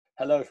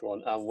Hello,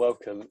 everyone, and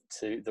welcome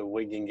to the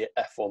Winging It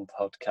F1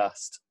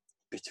 podcast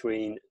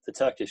between the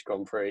Turkish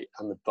Grand Prix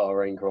and the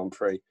Bahrain Grand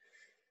Prix.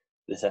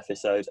 This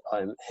episode,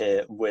 I'm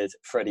here with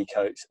Freddie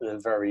Coates and a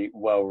very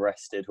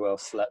well-rested,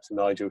 well-slept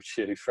Nigel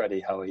Chu.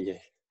 Freddie, how are you?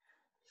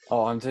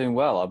 Oh, I'm doing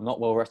well. I'm not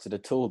well-rested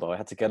at all, though. I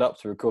had to get up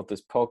to record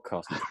this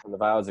podcast a couple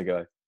of hours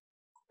ago.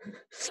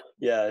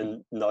 Yeah,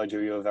 and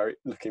Nigel, you're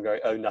looking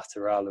very au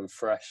naturel and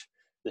fresh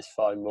this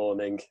fine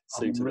morning,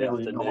 soon to the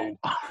afternoon.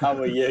 Not. How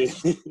are you?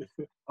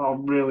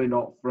 I'm really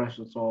not fresh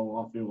at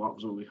all. I feel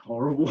absolutely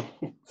horrible.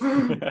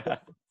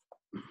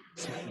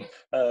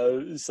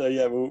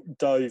 We'll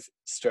dive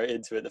straight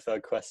into it. The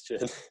third question.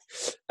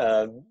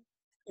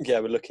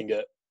 We're looking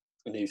at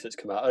news that's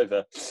come out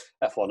over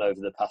F1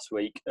 over the past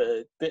week.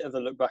 A bit of a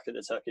look back at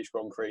the Turkish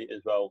Grand Prix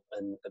as well,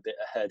 and a bit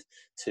ahead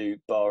to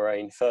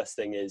Bahrain. First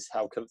thing is,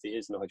 how comfy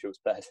is Nigel's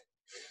bed?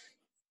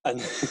 And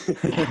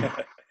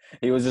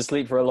he was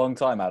asleep for a long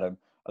time, Adam.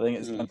 I think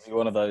it's going to be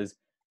one of those.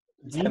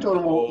 You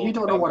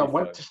don't know when I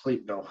went to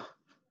sleep, though.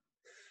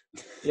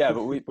 Yeah,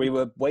 but we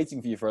were waiting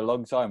for you for a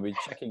long time. We were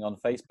checking on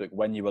Facebook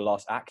when you were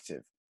last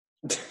active.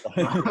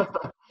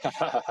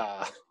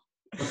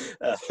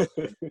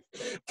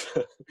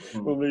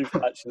 We'll move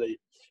actually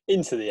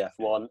into the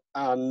F1,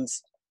 and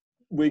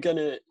we're going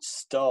to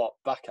start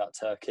back at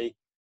Turkey,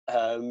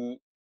 and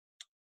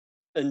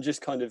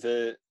just kind of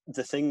the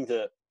thing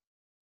that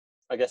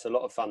I guess a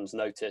lot of fans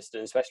noticed,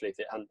 and especially if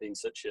it hadn't been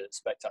such a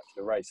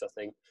spectacular race, I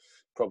think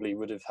probably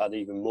would have had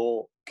even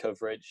more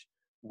coverage,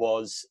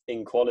 was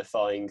in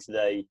qualifying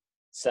they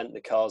sent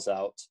the cars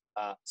out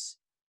at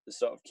the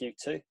start of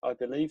Q2, I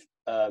believe,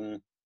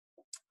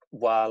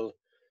 while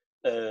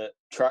a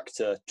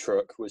tractor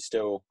truck was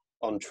still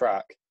on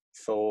track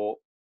for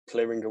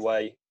clearing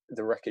away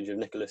the wreckage of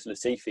Nicholas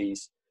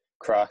Latifi's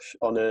crash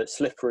on a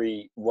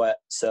slippery, wet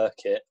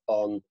circuit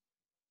on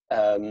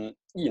a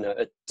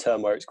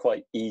turn where it's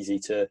quite easy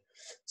to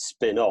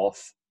spin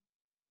off.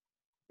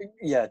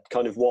 Yeah,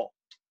 kind of what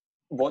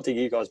did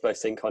you guys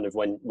both think kind of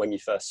when you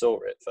first saw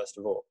it, first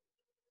of all?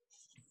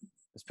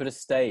 It's put a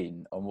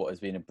stain on what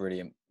has been a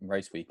brilliant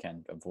race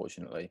weekend,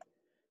 unfortunately.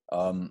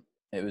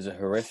 It was a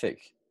horrific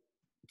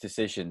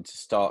decision to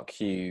start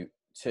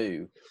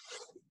Q2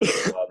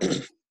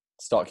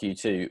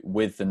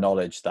 with the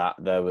knowledge that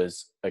there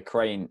was a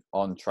crane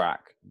on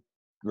track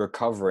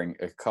recovering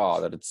a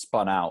car that had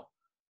spun out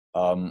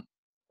at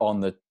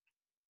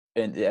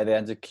the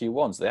end of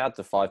Q1. So they had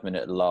the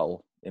 5-minute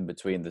lull in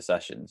between the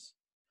sessions,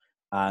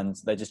 and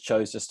they just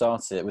chose to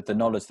start it with the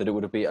knowledge that it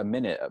would be a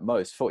minute at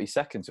most. 40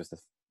 seconds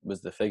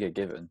was the figure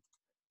given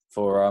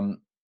for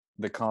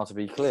the car to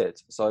be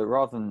cleared. So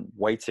rather than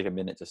waiting a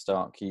minute to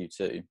start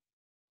Q2,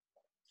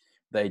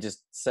 they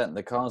just sent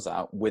the cars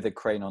out with a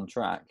crane on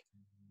track,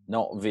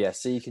 not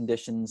VSC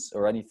conditions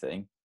or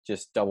anything,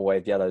 just double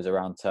wave yellows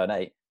around turn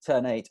 8.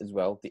 Turn 8 as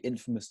well, the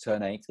infamous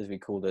turn 8, as we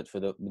called it for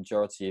the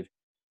majority of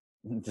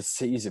the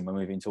season when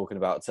we've been talking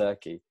about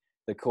Turkey,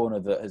 the corner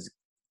that has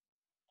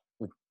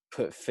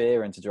put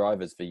fear into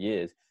drivers for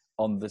years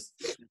on this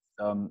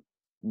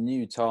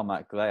new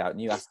tarmac layout,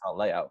 new asphalt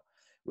layout,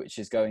 which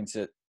was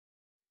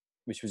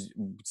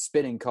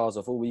spinning cars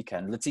off all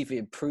weekend. Latifi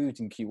improved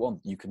in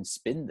Q1. You can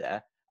spin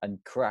there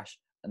and crash,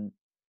 and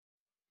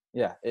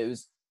yeah, it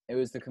was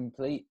the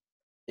complete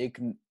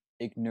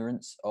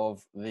ignorance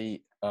of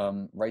the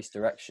race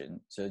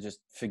direction to just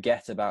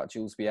forget about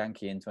Jules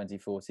Bianchi in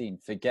 2014.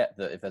 Forget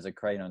that if there's a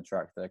crane on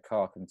track, the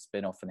car can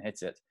spin off and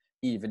hit it,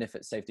 even if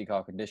it's safety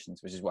car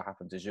conditions, which is what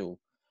happened to Jules.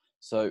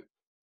 So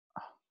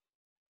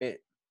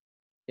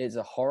it's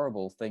a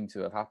horrible thing to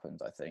have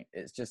happened. I think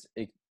it's just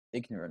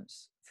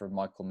ignorance from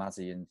Michael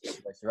Masi and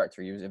the race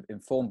director. He was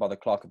informed by the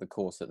clerk of the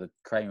course that the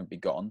crane would be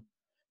gone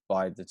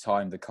by the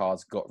time the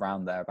cars got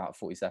round there, about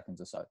 40 seconds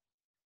or so.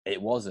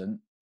 It wasn't,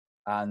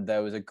 and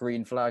there was a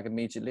green flag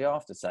immediately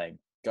after saying,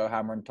 go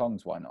hammer and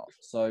tongs, why not?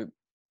 So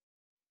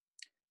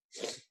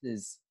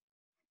it's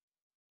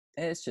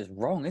just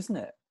wrong, isn't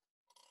it?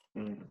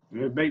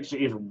 It makes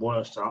it even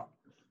worse that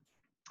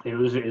it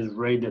was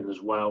raining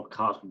as well.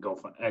 Cars can go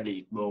for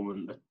any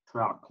moment. The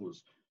track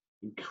was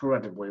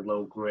incredibly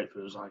low grip.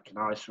 It was like an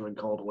ice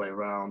rink all the way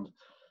around.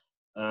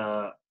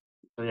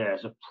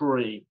 It's a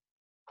pretty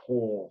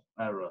poor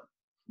error.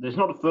 It's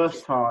not the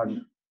first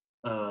time.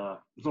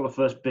 It's not the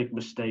first big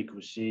mistake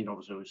we've seen.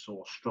 Obviously, we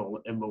saw Stroll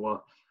at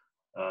Imola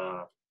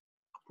a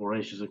couple of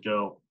races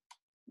ago.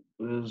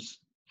 Michael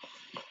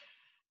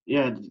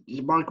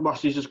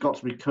Masi's just got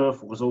to be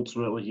careful, because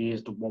ultimately he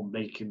is the one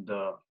making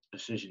the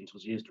decisions,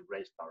 because he is the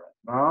race director.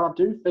 Now, I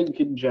do think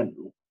in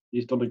general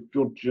he's done a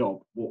good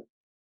job, but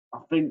I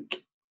think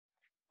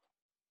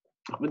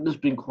there's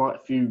been quite a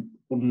few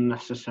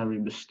unnecessary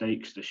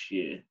mistakes this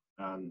year,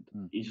 and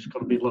he's just got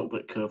to be a little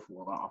bit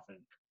careful of that, I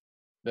think.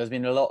 There's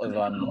been a lot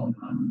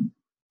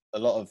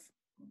of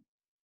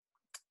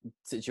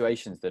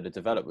situations that are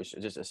developed which are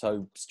just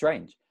so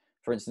strange.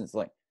 For instance,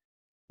 like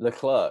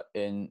Leclerc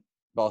in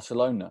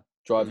Barcelona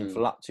driving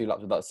for 2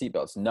 laps without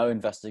seatbelts, no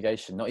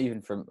investigation, not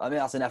even from. I mean,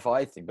 that's an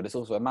FIA thing, but it's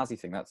also a Masi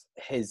thing. That's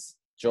his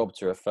job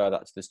to refer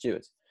that to the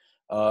stewards.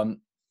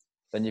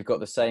 Then you've got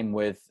the same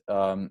with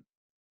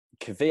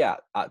Kvyat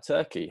at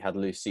Turkey had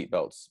loose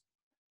seatbelts.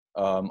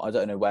 I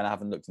don't know when. I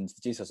haven't looked into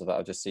the details of that.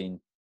 I've just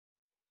seen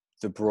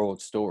the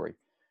broad story,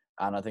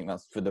 and I think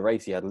that's for the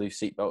race. He had loose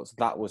seatbelts.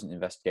 That wasn't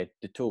investigated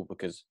at all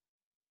because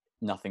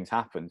nothing's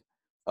happened.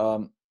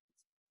 And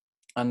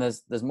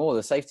there's more.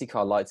 The safety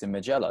car lights in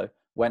Mugello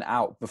went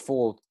out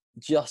before,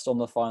 just on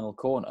the final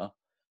corner,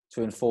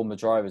 to inform the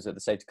drivers that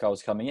the safety car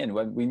was coming in.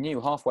 When we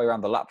knew halfway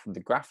around the lap from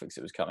the graphics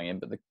it was coming in,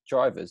 but the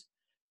drivers,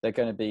 they're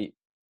going to be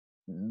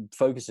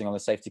focusing on the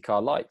safety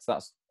car lights.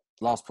 That's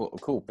last port of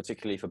call,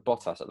 particularly for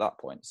Bottas at that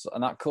point.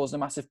 And that caused a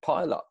massive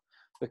pile-up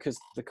because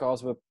the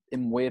cars were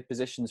in weird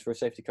positions for a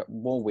safety car,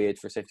 more weird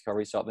for a safety car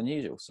restart than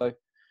usual. So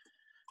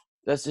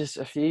there's just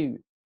a few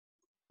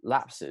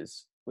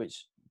lapses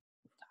which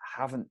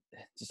haven't,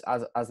 just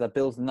as they're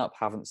building up,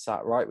 haven't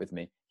sat right with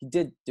me. He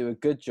did do a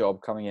good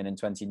job coming in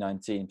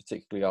 2019,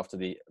 particularly after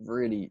the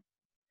really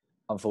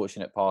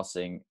unfortunate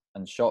passing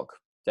and shock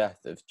death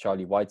of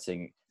Charlie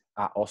Whiting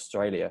at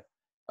Australia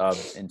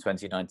in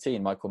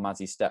 2019. Michael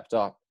Masi stepped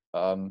up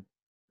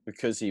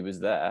because he was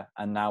there,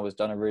 and now has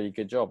done a really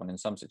good job, and in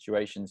some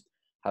situations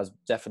has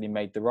definitely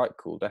made the right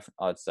call.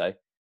 I'd say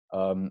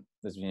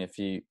there's been a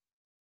few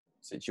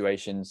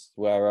situations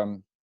where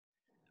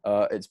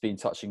it's been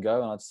touch and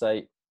go, and I'd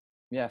say,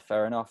 yeah,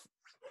 fair enough,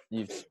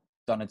 you've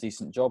done a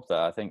decent job there.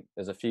 I think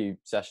there's a few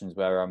sessions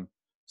where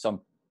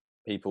some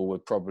people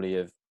would probably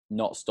have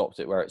not stopped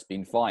it where it's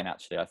been fine,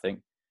 actually. I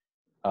think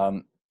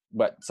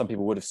but some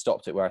people would have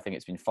stopped it where I think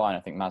it's been fine. I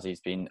think Masi's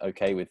been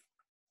okay with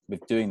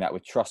doing that,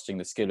 with trusting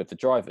the skill of the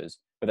drivers.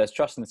 But there's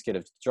trusting the skill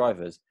of the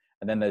drivers,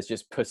 and then there's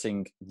just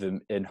putting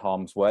them in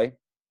harm's way.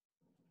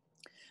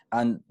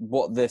 And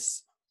what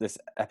this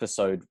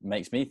episode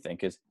makes me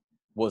think is,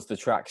 was the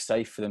track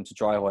safe for them to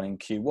drive on in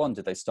Q1?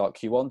 Did they start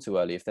Q1 too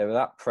early? If they were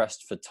that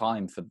pressed for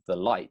time for the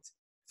light,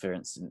 for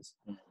instance,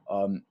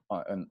 on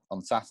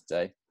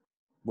Saturday,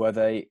 were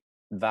they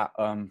that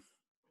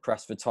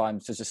pressed for time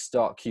to just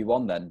start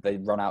Q1 then? They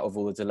run out of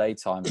all the delay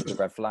time with the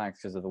red flags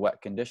because of the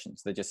wet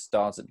conditions. They just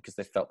started because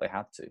they felt they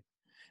had to.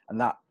 And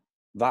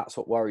that's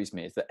what worries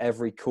me, is that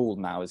every call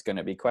now is going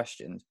to be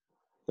questioned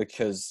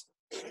because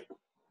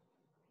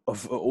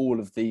of all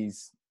of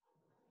these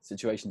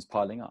situations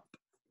piling up.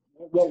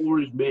 What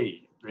worries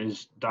me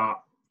is that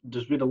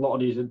there's been a lot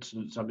of these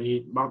incidents. I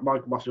mean,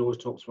 Michael Masi always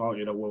talks about,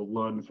 we'll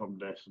learn from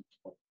this and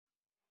stuff.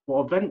 But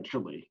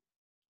eventually,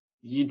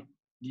 you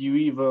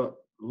either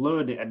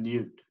learn it and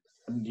you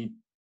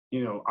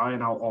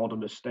iron out all the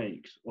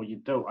mistakes, or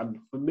you don't. And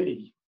for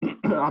me,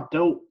 I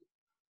don't.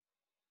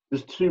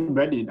 There's too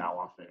many now.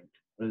 I think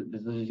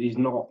he's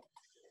not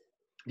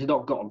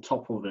got on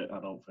top of it. I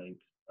don't think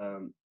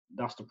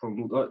that's the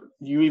problem.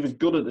 You're either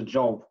good at the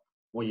job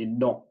or you're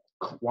not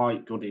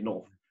quite good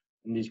enough,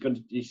 and he's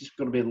just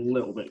going to be a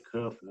little bit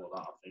careful with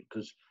that, I think,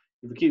 because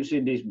if we keep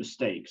seeing these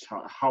mistakes,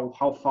 how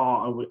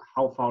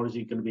far is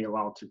he going to be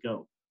allowed to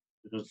go?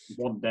 Because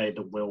one day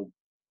there will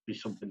be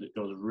something that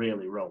goes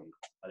really wrong,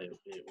 and it will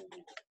be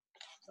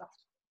that.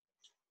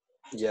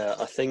 Yeah,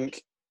 I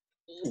think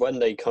when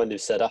they kind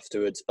of said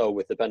afterwards, "Oh,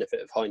 with the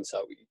benefit of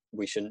hindsight,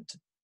 we shouldn't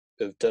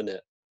have done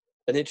it,"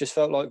 and it just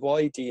felt like,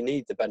 why do you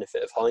need the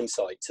benefit of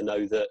hindsight to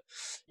know that,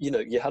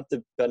 you had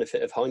the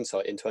benefit of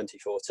hindsight in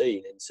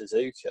 2014 in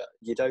Suzuka.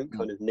 You don't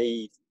kind of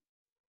need.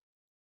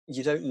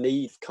 You don't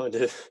need kind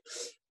of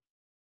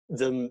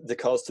the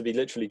cars to be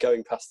literally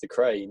going past the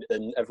crane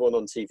and everyone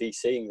on TV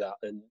seeing that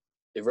and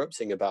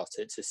erupting about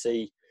it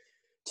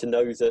to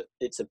know that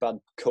it's a bad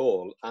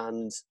call.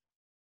 And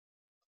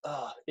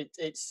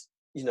it's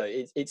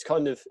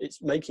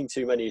making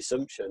too many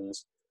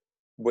assumptions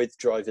with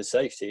driver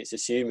safety. It's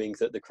assuming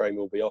that the crane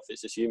will be off.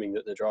 It's assuming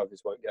that the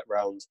drivers won't get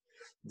round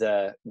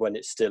there when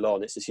it's still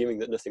on. It's assuming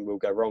that nothing will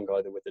go wrong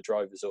either with the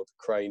drivers or the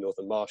crane or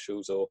the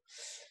marshals or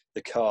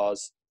the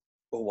cars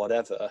or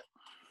whatever.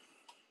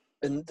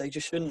 And they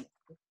just shouldn't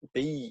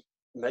be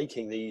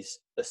making these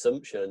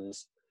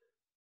assumptions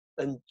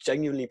and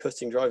genuinely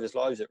putting drivers'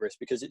 lives at risk,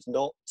 because it's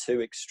not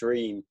too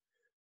extreme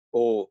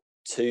or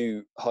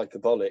too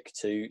hyperbolic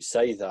to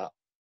say that.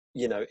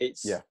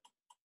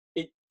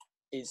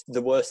 It's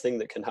the worst thing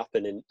that can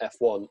happen in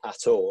F1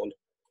 at all.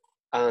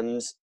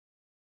 And,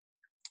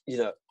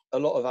 a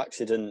lot of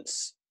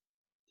accidents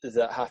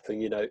that happen,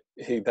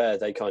 Hubert,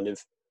 they kind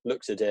of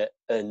looked at it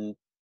and,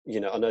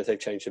 I know they've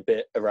changed a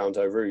bit around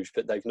Eau Rouge,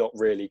 but they've not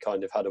really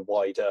kind of had a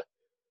wider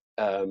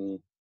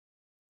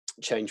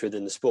change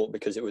within the sport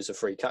because it was a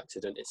freak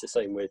accident. It's the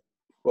same with,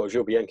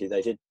 Jules Bianchi,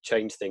 they did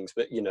change things,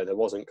 but, there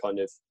wasn't kind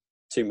of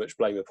too much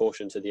blame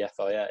apportioned to the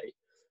FIA.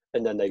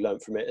 And then they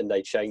learned from it and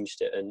they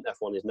changed it, and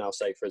F1 is now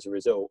safer as a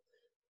result.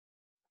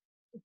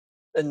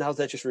 And now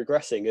they're just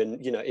regressing. And,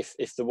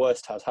 if the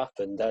worst has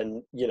happened,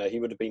 then, he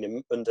would have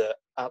been under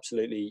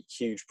absolutely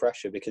huge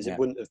pressure, because it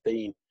wouldn't have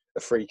been a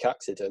freak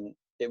accident.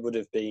 It would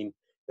have been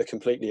a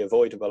completely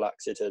avoidable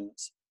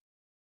accident.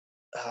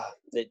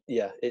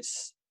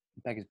 It's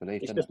beggars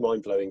belief. It's just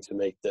mind blowing to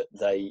me that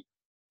they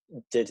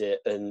did it,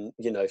 and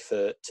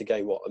to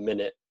gain a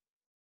minute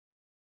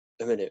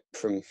a minute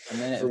from A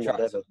minute from of track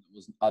whatever. time that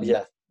was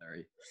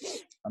unnecessary.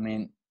 I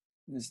mean,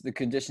 the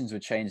conditions were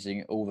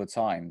changing all the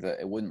time, that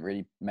it wouldn't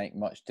really make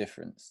much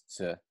difference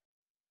to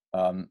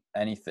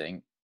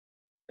anything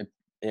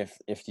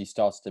if you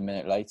started a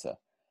minute later.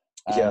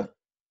 Yeah.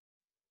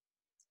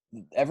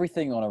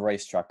 Everything on a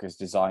racetrack is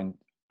designed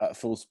at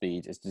full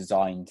speed, is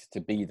designed to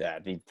be there.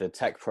 The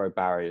Tech Pro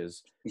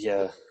barriers,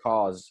 Yeah.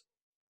 cars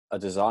are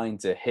designed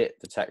to hit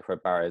the Tech Pro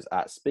barriers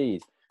at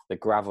speed. The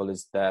gravel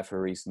is there for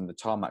a reason. The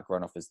tarmac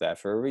runoff is there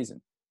for a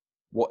reason.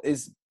 What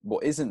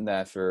isn't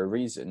there for a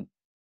reason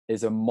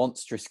is a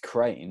monstrous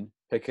crane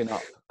picking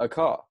up a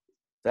car.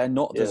 They're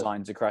not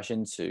designed to crash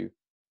into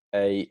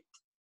a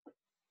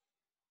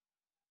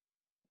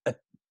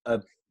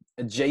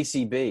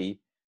JCB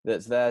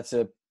that's there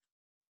to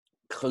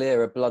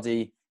clear a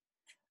bloody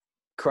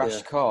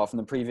crashed car from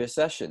the previous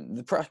session.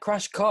 The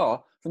crashed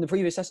car from the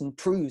previous session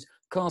proves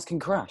cars can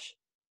crash.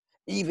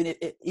 Even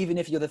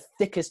if you're the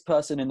thickest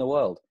person in the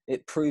world,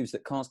 it proves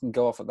that cars can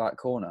go off at that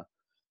corner.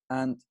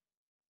 And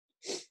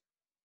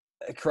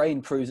a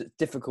crane proves it's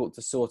difficult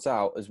to sort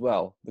out as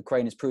well. The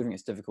crane is proving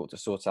it's difficult to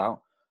sort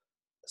out.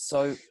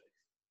 So,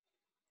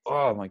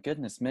 oh my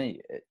goodness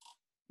me.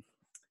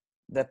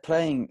 They're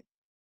playing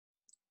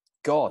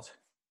God.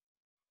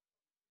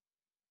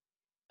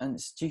 And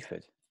it's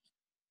stupid.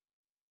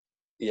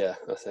 Yeah,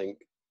 I think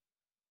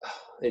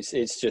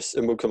it's just,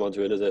 and we'll come on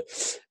to another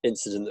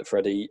incident that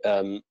Freddie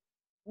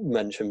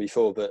mentioned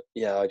before, but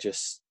yeah, I've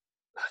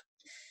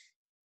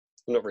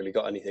not really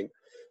got anything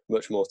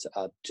much more to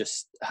add.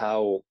 Just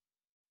how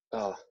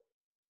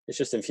it's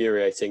just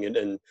infuriating,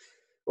 and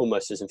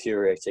almost as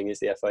infuriating is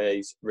the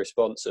FIA's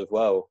response of,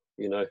 well,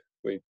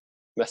 we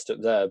messed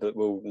up there, but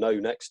we'll know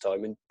next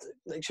time. And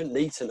they shouldn't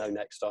need to know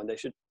next time. They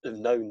should have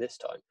known this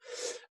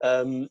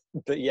time.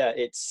 But yeah,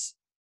 it's,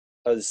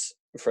 as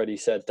Freddie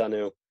said,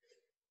 Daniel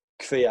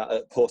Kvyat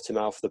at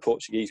Portimao for the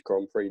Portuguese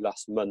Grand Prix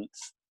last month.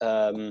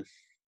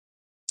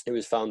 It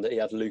was found that he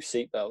had loose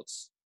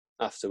seatbelts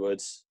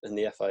afterwards, and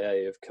the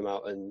FIA have come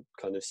out and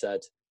kind of said,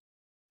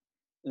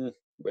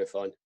 we're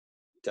fine,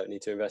 don't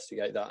need to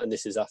investigate that. And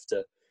this is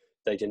after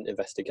they didn't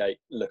investigate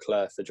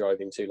Leclerc for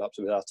driving 2 laps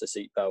without a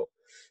seatbelt,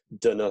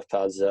 done up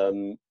as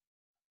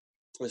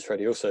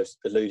Freddie also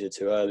alluded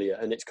to earlier.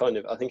 And it's kind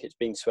of, I think it's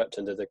been swept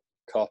under the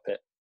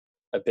carpet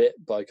a bit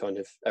by kind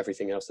of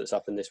everything else that's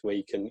happened this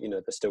week, and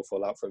there's still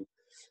fallout from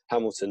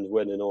Hamilton's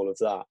win and all of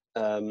that.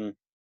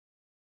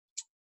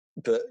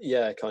 But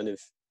yeah, kind of,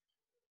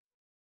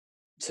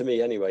 to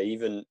me anyway,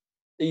 even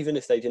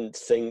if they didn't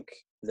think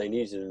they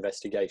needed an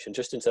investigation,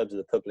 just in terms of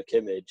the public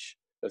image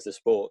of the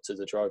sport to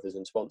the drivers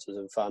and sponsors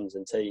and fans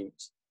and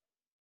teams,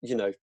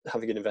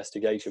 having an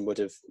investigation would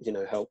have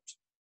helped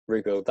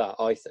rebuild that,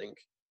 I think.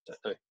 Don't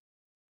know.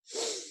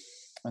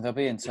 And there'll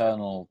be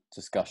internal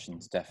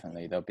discussions,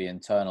 definitely. There'll be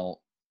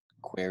internal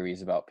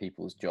queries about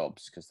people's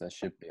jobs, because there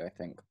should be, I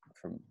think,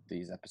 from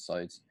these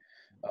episodes.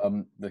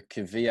 The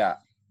Kvyat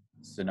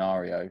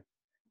scenario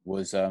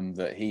was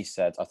that he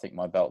said, I think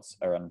my belts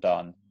are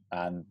undone,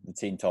 and the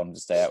team told him to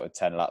stay out with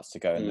 10 laps to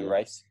go in the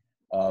race.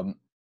 And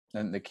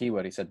the key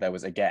word he said there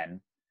was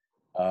again.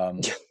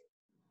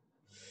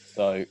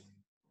 So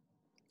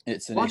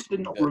it's an Why issue. did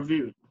they not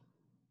review?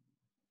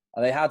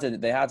 They had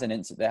an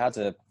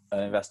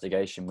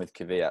investigation with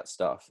Kvyat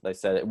stuff. They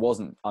said it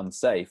wasn't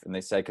unsafe, and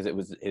they said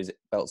because his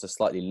belts are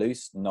slightly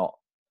loose, not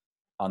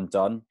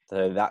undone.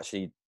 So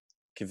actually,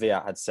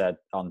 Kvyat had said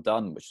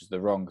undone, which is the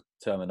wrong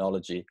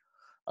terminology.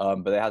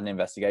 But they had an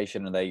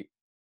investigation, and they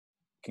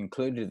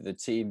concluded that the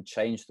team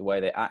changed the way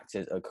they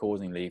acted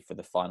accordingly for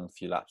the final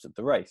few laps of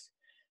the race.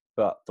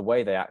 But the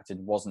way they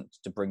acted wasn't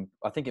to bring,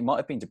 I think it might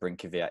have been to bring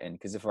Kvyat in,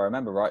 because if I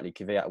remember rightly,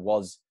 Kvyat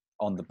was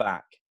on the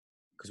back,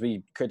 because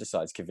we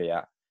criticised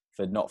Kvyat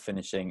for not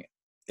finishing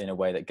in a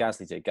way that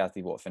Gasly did.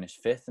 Gasly,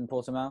 finished 5th in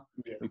Portimao?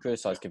 Yeah. We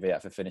criticised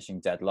Kvyat for finishing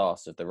dead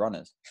last of the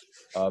runners.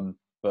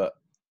 But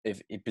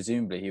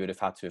presumably he would have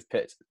had to have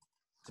pitted,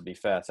 to be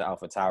fair to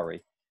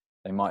AlphaTauri.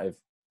 They might have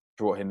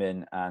brought him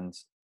in and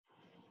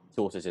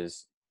sorted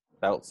his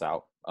belts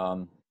out.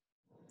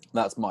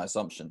 That's my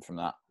assumption from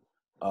that,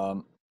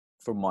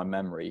 from my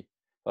memory.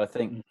 But I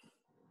think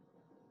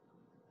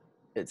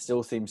it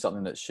still seems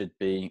something that should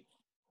be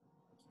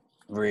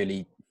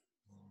really,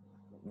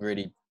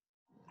 really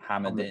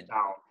hammered in.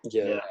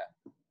 Yeah.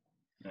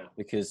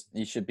 Because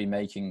you should be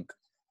making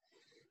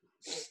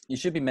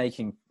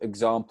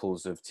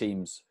examples of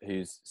teams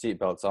whose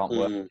seatbelts aren't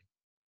working.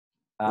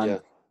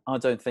 And I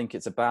don't think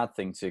it's a bad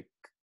thing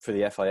for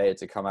the FIA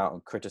to come out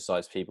and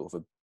criticise people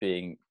for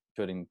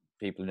putting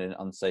people in an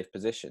unsafe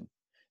position.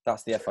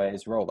 That's the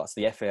FIA's role. That's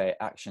the FIA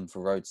action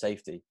for road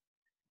safety.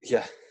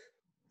 Yeah.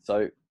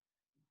 So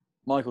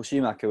Michael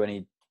Schumacher, when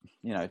he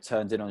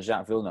turned in on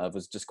Jacques Villeneuve,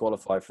 was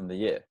disqualified from the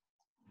year,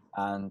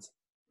 and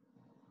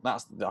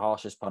that's the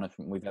harshest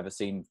punishment we've ever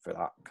seen for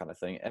that kind of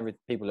thing.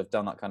 People have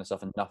done that kind of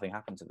stuff and nothing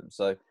happened to them.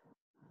 So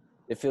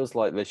it feels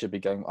like they should be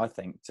going, I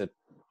think, to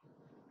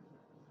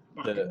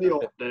the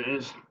old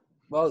days.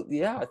 Well,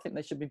 yeah, I think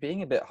they should be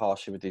being a bit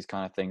harsher with these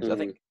kind of things. I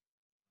think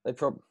they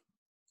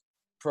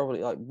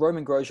probably like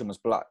Roman Grosjean was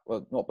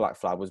not black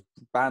flag, was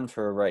banned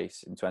for a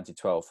race in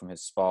 2012 from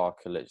his Spa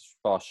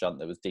shunt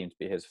that was deemed to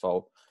be his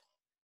fault.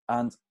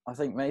 And I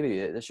think maybe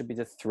there should be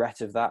the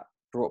threat of that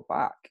brought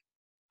back.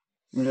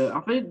 Yeah,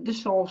 I think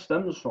this all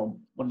stems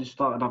from when they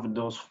started having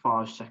those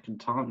 5-second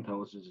time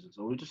penalties.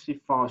 So we just see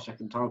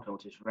 5-second time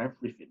penalties for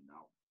everything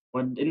now.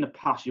 When in the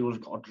past you always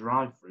got a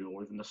drive-through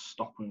or even a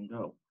stop and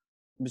go.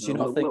 But you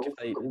not think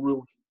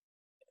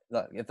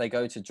if they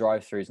go to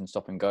drive-throughs and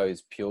stop and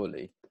goes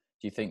purely,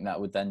 do you think that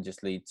would then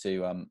just lead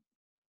to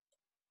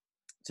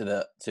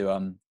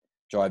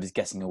drivers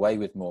getting away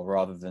with more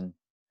rather than?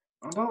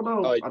 I don't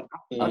know. I don't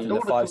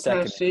want to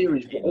compare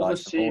series, but other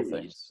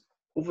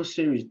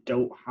series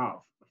don't have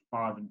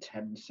 5 and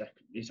 10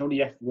 seconds. It's only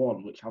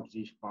F1 which has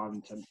these 5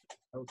 and 10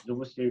 seconds.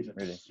 Other series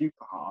are super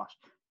harsh.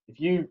 If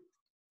you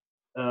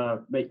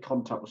make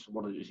contact with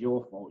someone and it's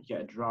your fault, you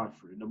get a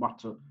drive-through, no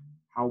matter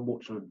how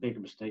much of a big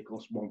mistake or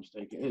small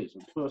mistake it is.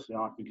 And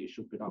personally, I think it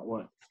should be that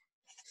way.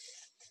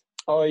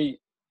 I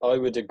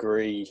would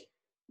agree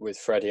with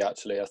Freddie,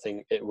 actually. I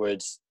think it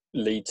would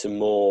lead to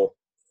more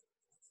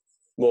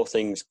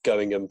things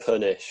going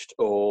unpunished,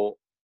 or,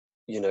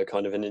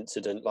 kind of an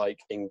incident like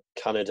in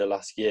Canada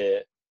last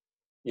year.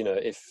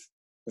 If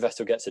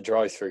Vettel gets a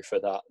drive-through for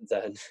that,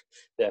 then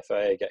the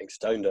FIA are getting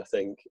stoned, I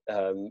think.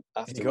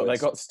 Afterwards. They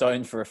got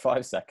stoned for a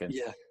 5 seconds.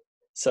 Yeah.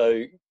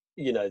 So,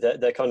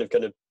 they're kind of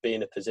going to be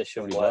in a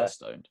position where...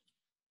 stoned.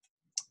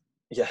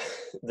 Yeah.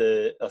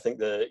 I think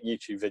the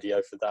YouTube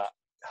video for that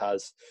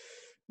has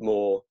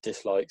more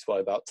dislikes by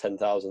about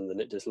 10,000 than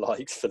it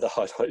dislikes for the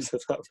highlights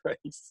of that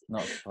race.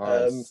 Not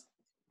surprised.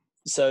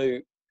 So,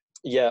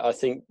 yeah, I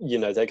think,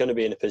 they're going to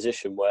be in a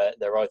position where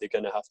they're either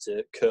going to have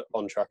to cut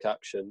on-track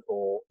action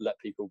or let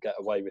people get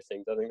away with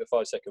things. I think the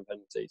 5-second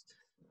penalties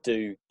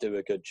do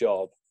a good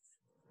job.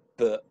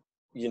 But,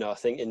 I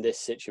think in this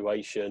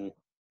situation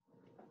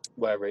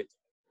where it,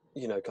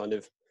 kind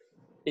of,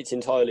 it's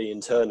entirely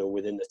internal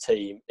within the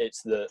team,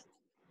 it's that,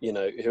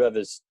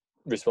 whoever's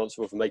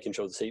responsible for making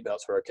sure the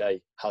seatbelts are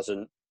okay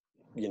hasn't,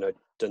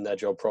 done their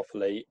job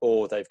properly,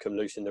 or they've come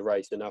loose in the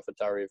race and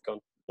AlphaTauri have gone,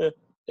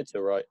 it's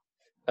all right.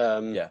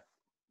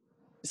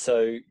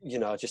 So,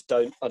 I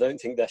don't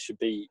think there should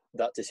be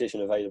that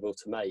decision available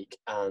to make.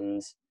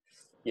 And,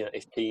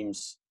 if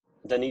teams,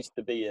 it needs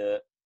to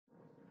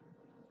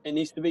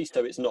be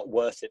so it's not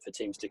worth it for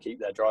teams to keep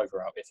their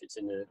driver out if it's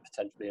in a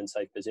potentially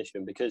unsafe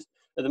position, because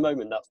at the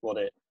moment that's what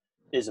it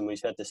is. And we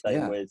said the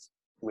same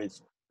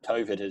with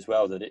COVID as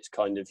well, that it's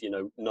kind of,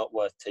 not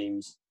worth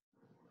teams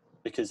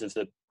because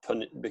the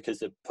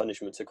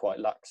punishments are quite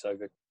lax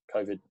over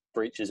COVID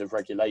breaches of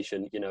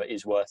regulation. It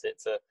is worth it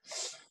for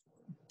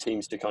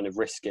teams to kind of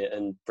risk it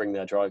and bring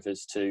their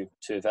drivers to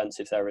events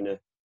if they're in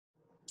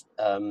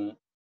a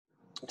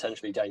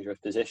potentially dangerous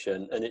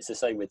position. And it's the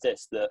same with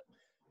this, that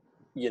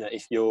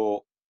if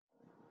you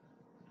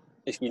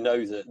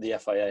know that the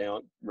FIA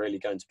aren't really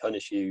going to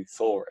punish you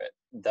for it,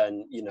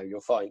 then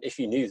you're fine. If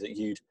you knew that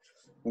you'd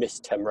miss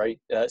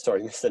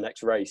the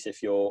next race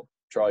if your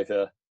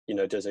driver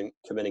doesn't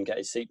come in and get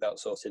his seatbelt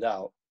sorted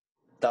out,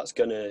 that's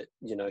going to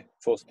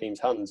force teams'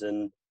 hands.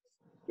 And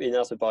in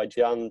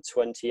Azerbaijan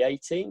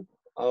 2018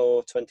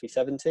 or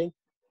 2017,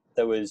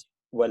 there was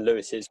when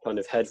Lewis's kind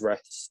of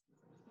headrest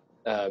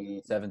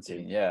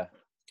 17, yeah,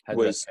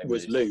 was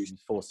loose. He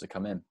was forced to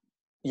come in.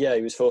 Yeah,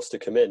 he was forced to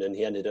come in, and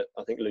he ended up,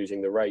 I think,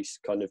 losing the race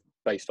kind of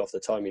based off the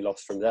time he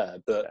lost from there.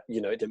 But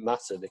it didn't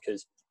matter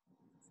because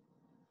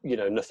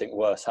nothing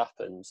worse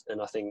happens.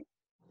 And I think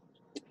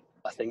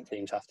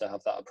teams have to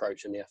have that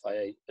approach, and the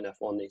FIA and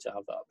F1 need to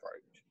have that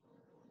approach.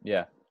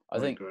 Yeah, I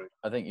think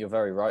you're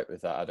very right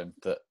with that, Adam.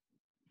 That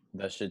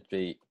there should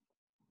be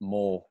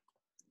more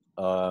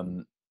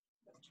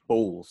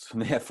balls from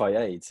the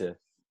FIA to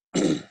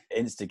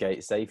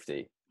instigate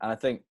safety. And I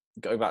think,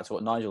 going back to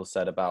what Nigel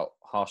said about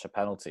harsher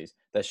penalties,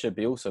 there should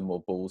be also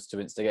more balls to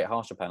instigate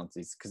harsher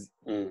penalties. Because,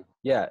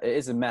 it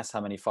is a mess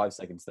how many 5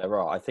 seconds there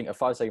are. I think a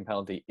 5-second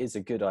penalty is a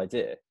good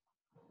idea,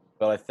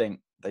 but I think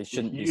they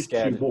shouldn't be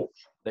scared.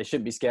 They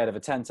shouldn't be scared of a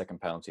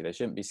 10-second penalty. They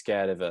shouldn't be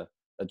scared of a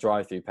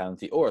drive-through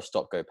penalty or a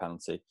stop-go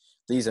penalty.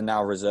 These are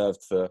now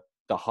reserved for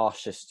the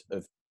harshest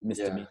of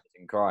misdemeanors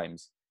and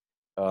crimes.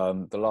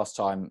 The last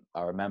time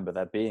I remember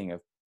there being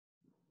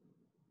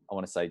I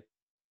want to say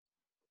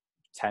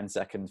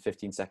 10-second,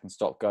 15-second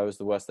stop go is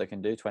the worst they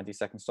can do.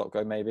 20-second stop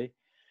go maybe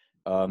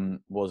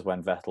was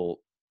when Vettel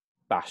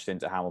bashed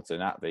into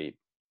Hamilton at the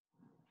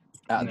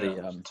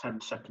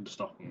 10-second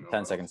stop go.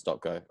 10-second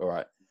stop go. All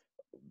right,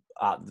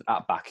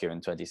 at Baku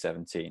in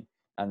 2017,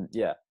 and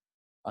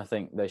I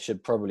think they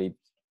should probably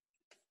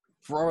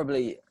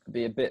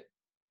be a bit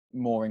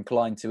more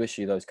inclined to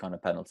issue those kind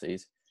of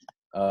penalties.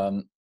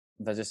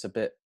 They're just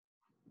a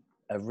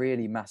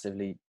really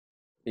massively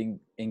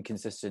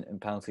inconsistent in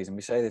penalties, and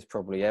we say this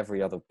probably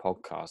every other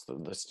podcast,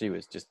 that the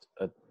stewards just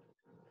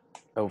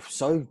are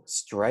so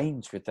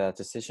strange with their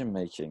decision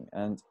making,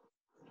 and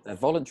they're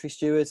voluntary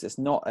stewards. It's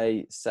not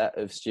a set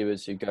of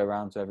stewards who go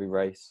around to every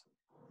race.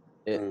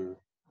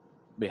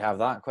 We have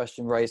that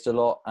question raised a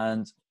lot,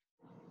 and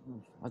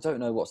I don't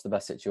know what's the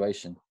best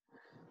situation.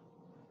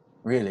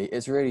 Really,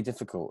 it's really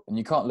difficult, and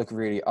you can't look at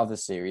really other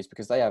series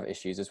because they have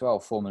issues as well.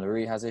 Formula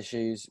E has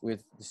issues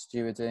with the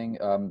stewarding.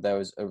 There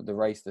was the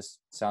race, the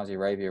Saudi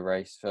Arabia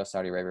race, first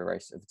Saudi Arabia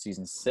race of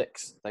season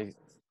 6. They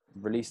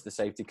released the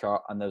safety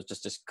car, and there was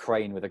just this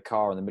crane with a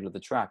car in the middle of the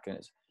track, and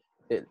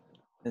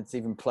it's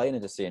even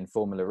plainer to see in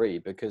Formula E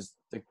because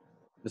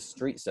the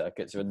street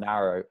circuits are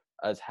narrow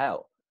as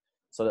hell.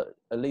 So that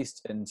at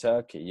least in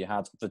Turkey, you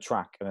had the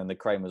track, and then the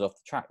crane was off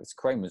the track. This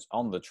crane was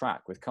on the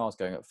track with cars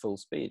going at full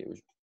speed. It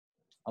was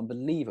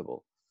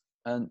unbelievable.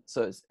 And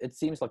so it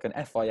seems like an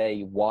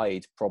FIA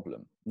wide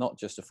problem, not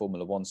just a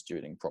Formula One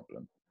stewarding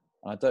problem.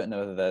 And I don't know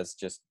whether there's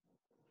just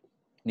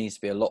needs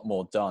to be a lot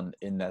more done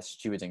in their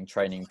stewarding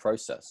training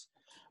process.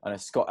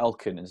 And Scott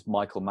Elkin and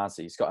Michael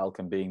Masi, Scott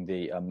Elkin being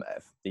the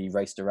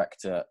race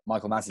director,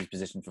 Michael Masi's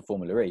position for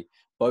Formula E,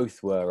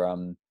 both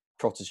were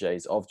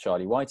proteges of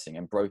Charlie Whiting,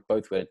 and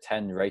both were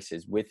 10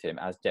 races with him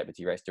as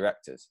deputy race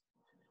directors.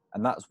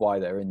 And that's why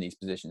they're in these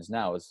positions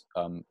now as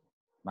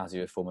Masi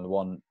with Formula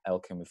One,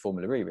 Elkin with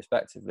Formula E,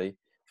 respectively,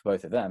 for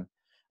both of them.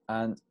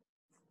 And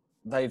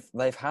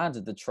they've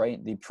handed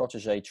the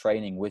protege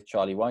training with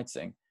Charlie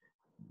Whiting.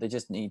 They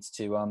just need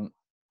to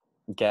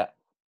get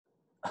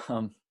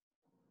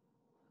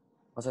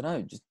I don't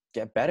know, just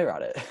get better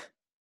at it.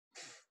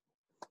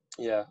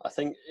 Yeah, I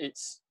think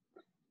it's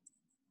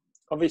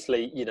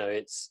obviously,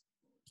 it's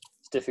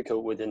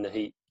difficult within the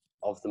heat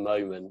of the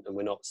moment, and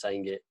we're not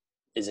saying it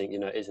isn't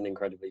an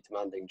incredibly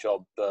demanding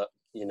job, but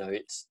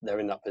they're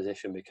in that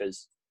position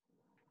because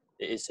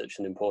it is such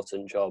an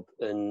important job.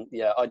 And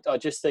yeah, I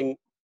think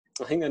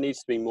there needs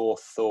to be more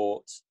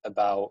thought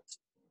about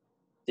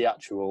the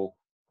actual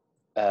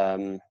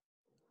if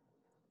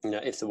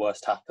the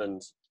worst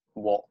happens,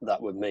 what that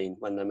would mean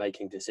when they're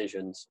making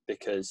decisions,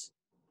 because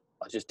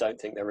I just don't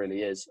think there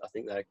really is. I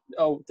think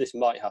this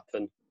might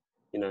happen,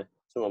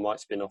 someone might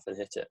spin off and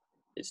hit it.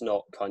 It's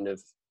not there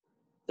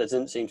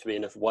doesn't seem to be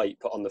enough weight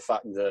put on the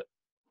fact that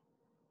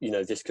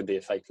this could be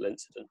a fatal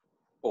incident,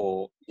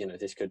 or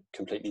this could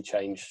completely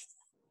change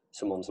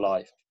someone's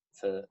life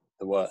for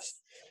the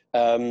worst.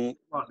 Like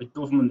the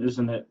government,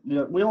 isn't it?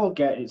 We all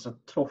get it's a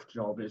tough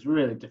job. It's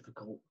really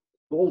difficult,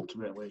 but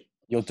ultimately,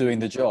 you're doing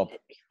the job.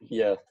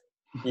 Yeah,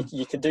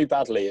 you can do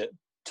badly at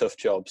tough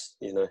jobs.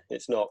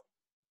 It's not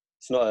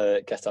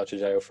a get out of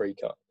jail free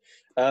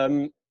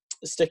card.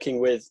 Sticking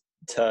with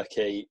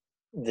Turkey,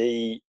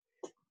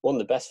 one of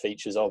the best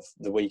features of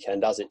the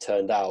weekend, as it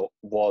turned out,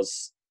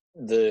 was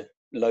the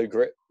low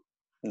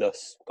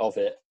gripness of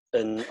it.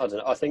 And I don't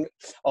know, I think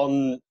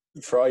on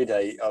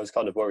Friday I was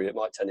kind of worried it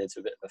might turn into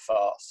a bit of a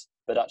farce,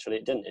 but actually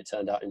it didn't. It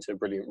turned out into a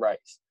brilliant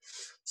race.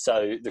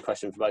 So the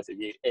question for both of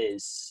you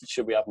is,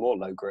 should we have more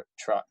low grip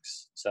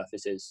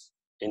surfaces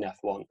in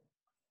F1?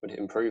 Would it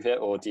improve it,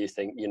 or do you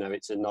think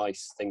it's a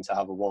nice thing to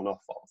have a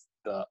one-off of,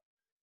 but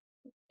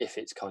if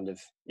it's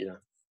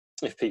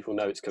if people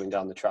know it's coming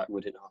down the track,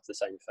 would it not have the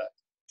same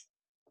effect?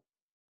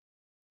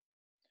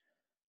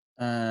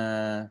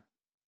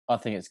 I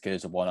think it's good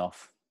as a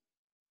one-off.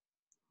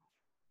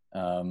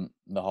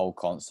 The whole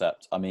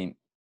concept. I mean,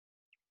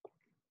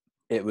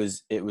 it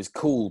was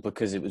cool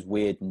because it was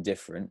weird and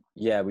different.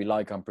 Yeah, we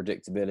like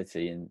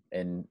unpredictability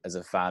in as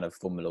a fan of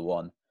Formula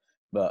One,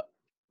 but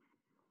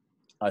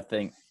I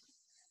think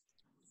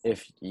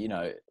if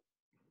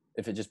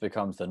it just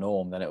becomes the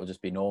norm, then it will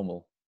just be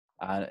normal,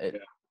 and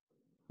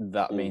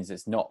that means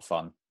it's not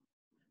fun.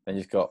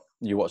 Then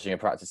you're watching a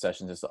practice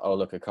session, just oh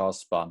look, a car's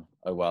spun.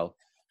 Oh well,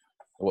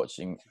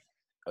 watching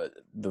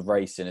the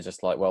racing is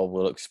just like, well,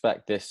 we'll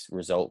expect this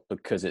result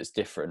because it's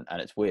different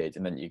and it's weird,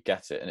 and then you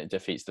get it and it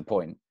defeats the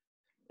point.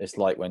 It's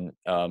like when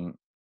a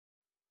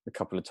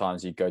couple of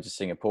times you go to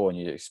Singapore and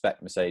you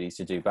expect Mercedes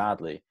to do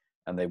badly,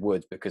 and they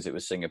would, because it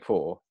was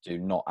Singapore, do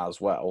not as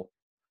well.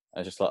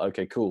 And it's just like,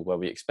 okay, cool, well,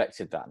 we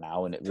expected that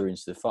now, and it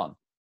ruins the fun.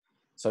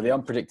 So the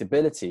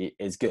unpredictability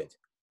is good.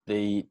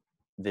 The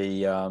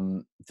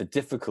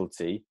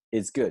difficulty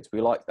is good.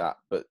 We like that,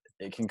 but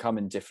it can come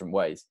in different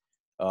ways.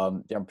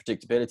 The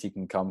unpredictability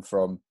can come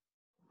from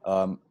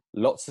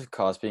lots of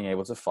cars being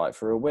able to fight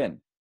for a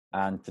win.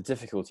 And the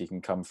difficulty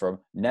can come from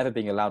never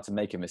being allowed to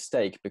make a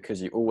mistake,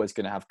 because you're always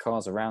going to have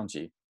cars around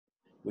you,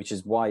 which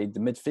is why the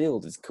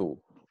midfield is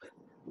cool.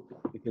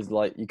 Because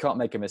you can't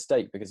make a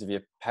mistake, because if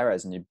you're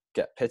Perez and you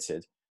get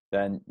pitted,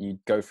 then you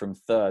go from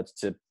 3rd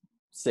to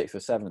 6th or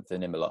 7th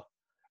in Imola.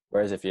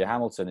 Whereas if you're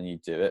Hamilton and you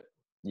do it,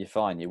 you're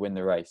fine, you win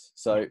the race.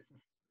 So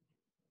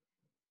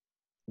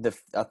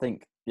I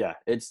think,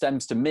 it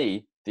stems to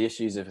me, the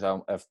issues of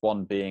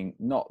F1 being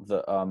not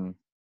that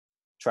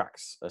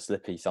tracks are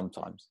slippy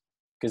sometimes,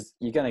 because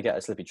you're going to get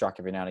a slippy track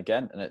every now and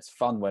again, and it's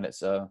fun when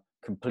it's a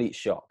complete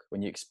shock,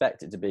 when you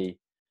expect it to be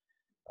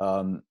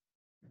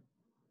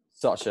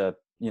such a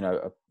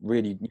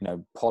really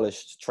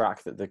polished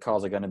track that the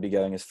cars are going to be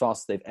going as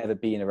fast as they've ever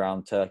been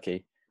around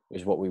Turkey,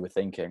 which is what we were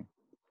thinking,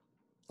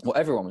 what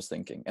everyone was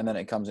thinking, and then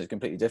it comes, it's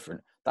completely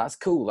different. That's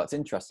cool, that's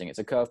interesting, it's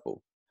a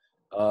curveball.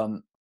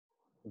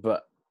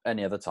 But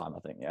any other time, I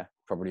think,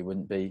 probably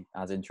wouldn't be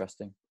as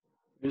interesting.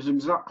 It's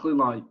exactly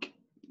like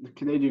the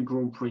Canadian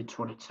Grand Prix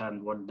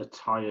 2010 when the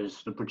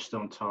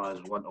Bridgestone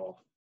tyres went off,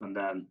 and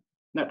then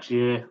next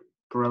year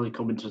Pirelli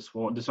come into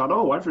sport and decide,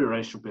 oh, every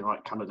race should be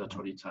like Canada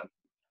 2010,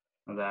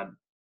 and then.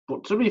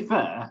 But to be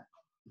fair,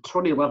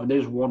 2011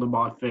 is one of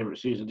my favourite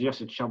seasons. Yes,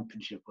 the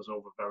championship was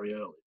over very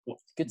early, but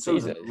Good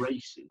season.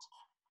 Races,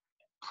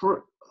 there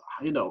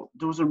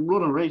was a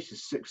run of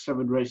races,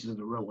 6-7 races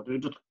in a row. They were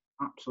just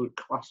absolute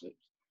classics.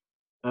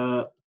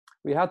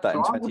 We had that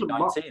in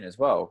 2019 as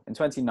well. In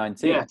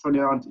 2019, yeah,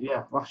 2019,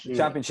 last year. The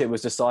championship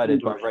was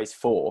decided by race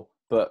 4,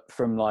 but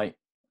from like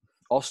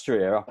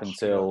Austria up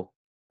until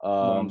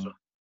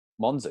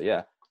Monza,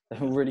 yeah, they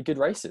were really good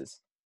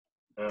races.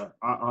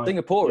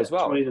 Singapore as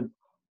well.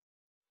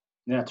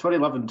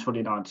 2011,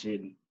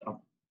 2019 are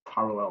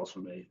parallels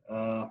for me.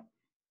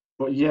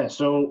 But yeah,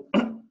 so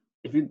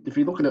if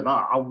you're looking at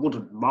that, I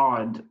wouldn't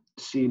mind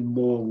seeing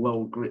more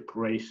low grip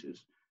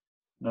races.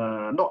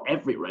 Not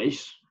every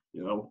race,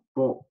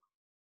 but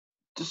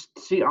I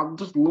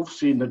just love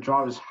seeing the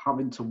drivers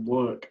having to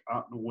work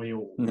at the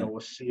wheel. We're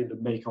seeing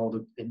them make all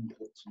the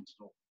inputs and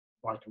stuff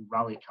like a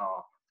rally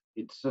car.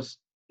 It's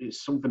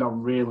something I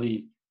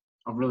really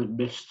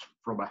missed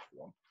from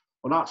F1.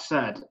 Well, that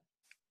said,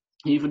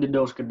 even in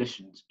those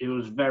conditions, it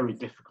was very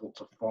difficult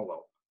to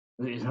follow,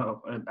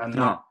 and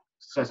that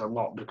says a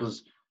lot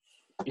because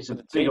it's a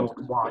big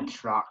old wide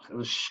track.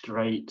 There's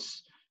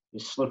straights,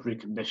 there's slippery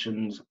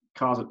conditions,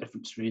 cars at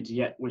different speeds.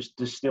 Yet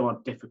there's still a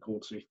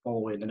difficulty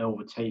following and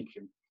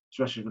overtaking,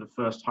 especially for the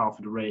first half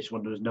of the race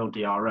when there was no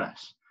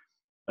DRS.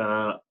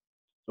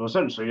 So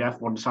essentially,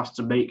 F1 just has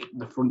to make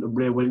the front and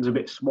rear wings a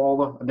bit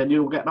smaller, and then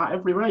you'll get that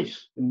every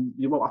race, and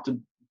you won't have to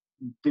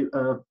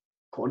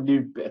put a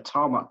new bit of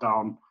tarmac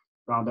down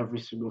around every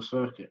single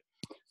circuit.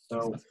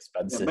 So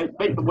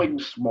make the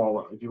wings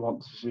smaller if you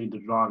want to see the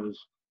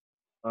drivers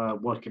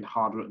working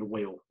harder at the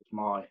wheel. Is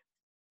my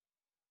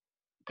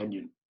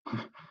opinion.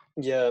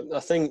 Yeah, I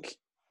think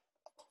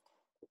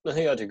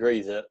I'd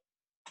agree that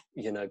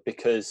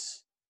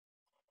because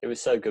it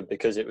was so good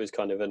because it was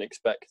kind of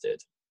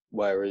unexpected.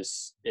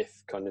 Whereas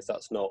if kind of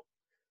that's not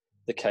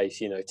the case,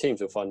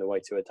 teams will find a way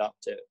to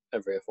adapt it.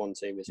 Every F1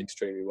 team is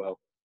extremely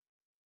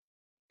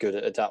good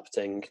at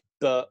adapting,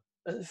 but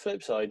at the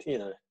flip side,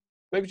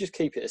 maybe just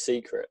keep it a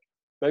secret.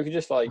 Maybe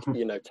just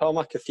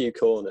tarmac a few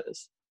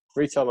corners,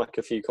 re-tarmac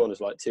a few corners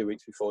like 2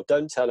 weeks before.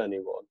 Don't tell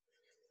anyone.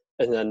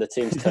 And then the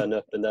teams turn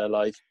up and they're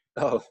like,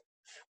 oh,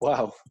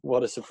 wow,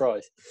 what a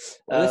surprise.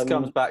 Well, this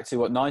comes back to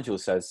what Nigel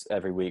says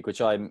every week, which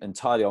I'm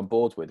entirely on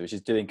board with, which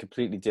is doing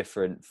completely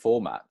different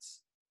formats.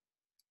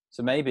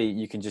 So maybe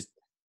you can just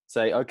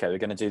say, okay, we're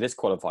going to do this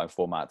qualifying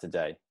format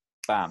today.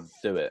 Bam,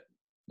 do it.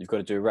 You've got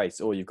to do a race,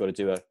 or you've got to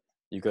do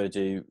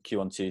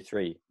Q1, 2,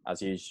 3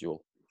 as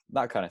usual.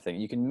 That kind of thing.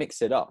 You can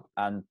mix it up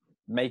and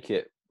make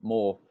it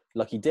more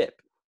lucky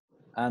dip.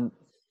 And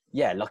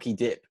yeah, lucky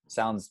dip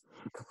sounds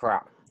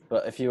crap,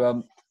 but if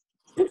you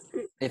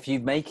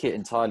make it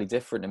entirely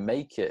different and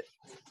make it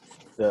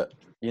that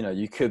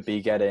you could be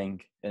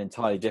getting an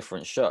entirely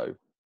different show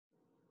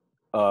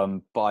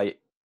by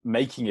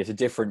making it a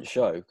different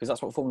show, because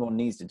that's what Formula One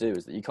needs to do,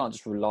 is that you can't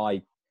just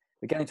rely.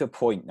 We're getting to a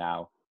point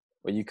now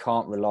where you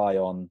can't rely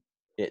on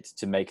it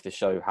to make the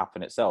show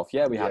happen itself.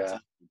 Yeah, we had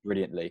to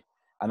brilliantly,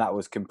 and that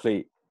was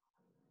complete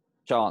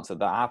chance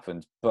that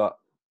happened, but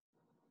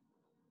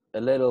a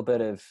little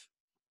bit of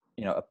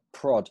a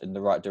prod in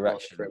the right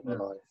direction.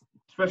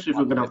 Especially if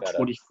we're going to have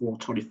 24,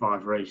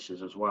 25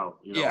 races as well.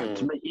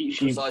 To make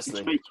each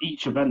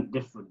event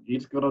different,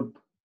 you've got to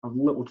have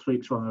little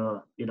tweaks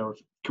on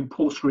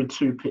compulsory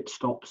 2 pit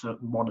stops at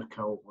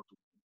Monaco,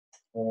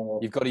 or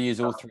you've got to use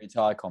all 3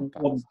 tyre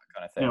compounds, that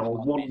kind of thing. Or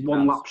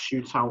one lap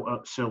shootout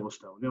at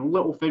Silverstone.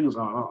 Little things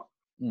like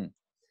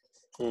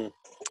that.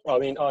 I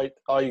mean, I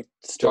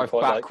still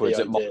drive backwards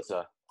at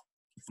Monza.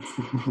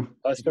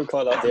 I still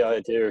quite like the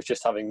idea of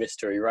just having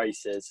mystery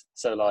races.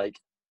 So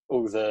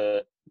all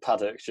the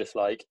paddocks just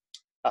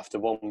after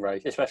one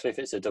race, especially if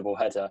it's a double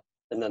header,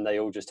 and then they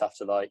all just have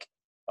to I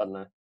don't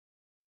know,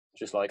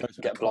 just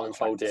get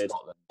blindfolded,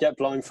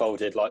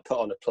 put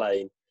on a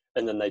plane,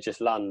 and then they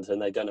just land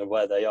and they don't know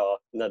where they are,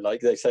 and then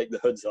they take the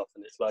hoods off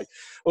and it's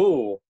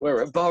oh,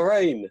 we're at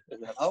Bahrain,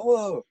 and they're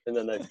whoa, and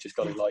then they've just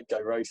got to go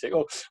racing,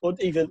 or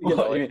even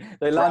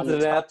they land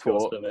at an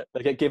airport,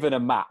 they get given a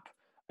map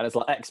and it's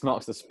X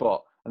marks the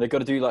spot, and they've got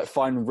to do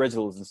find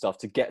riddles and stuff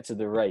to get to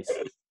the race,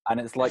 and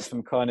it's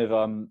some kind of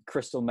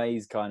Crystal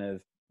Maze kind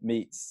of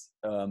meets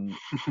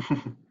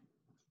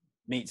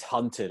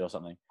Hunted or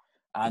something.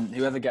 And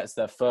whoever gets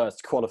there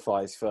first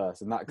qualifies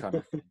first, and that kind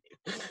of thing.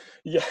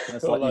 Yeah, and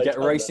it's you get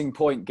Racing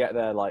Point, get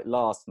there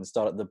last and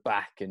start at the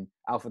back, and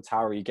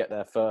AlphaTauri you get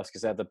there first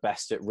because they're the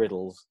best at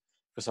riddles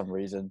for some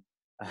reason.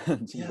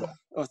 And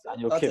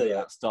Daniel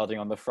Kvyat starting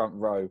on the front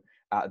row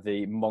at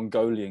the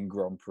Mongolian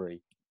Grand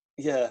Prix.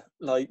 Yeah,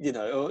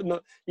 or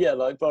not. Yeah,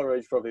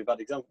 Bahrain's probably a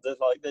bad example.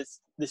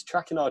 There's this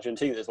track in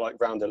Argentina that's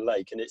round a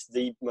lake, and it's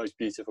the most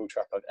beautiful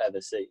track I've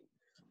ever seen.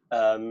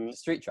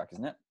 Street track,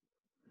 isn't it?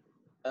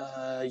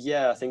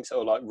 Yeah, I think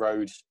so.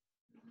 Road.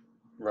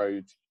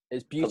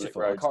 It's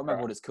beautiful. I can't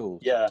remember what it's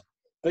called. Yeah,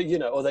 But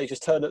or they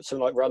just turn up some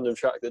like random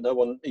track that no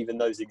one even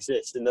knows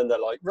exists, and then they're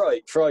like,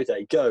 right,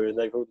 Friday, go, and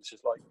they've all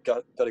just like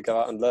got to go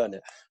out and learn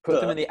it. Put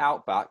them in the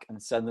outback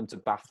and send them to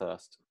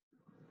Bathurst.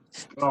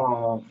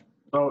 Oh,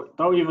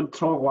 don't even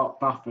talk about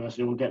Bathurst.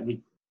 You'll get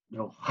me.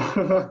 No.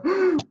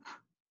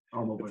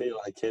 It'd be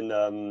like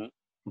in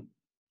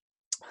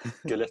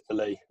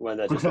Gallipoli when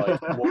they're just like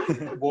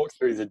walk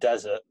through the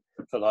desert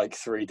for like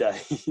 3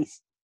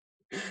 days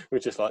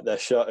with just like their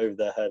shirt over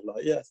their head,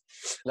 like yes.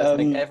 Let's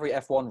make every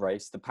F1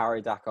 race the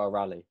Paris-Dakar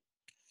Rally.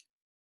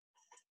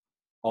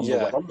 On the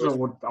way. Alonso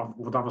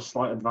would have a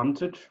slight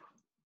advantage.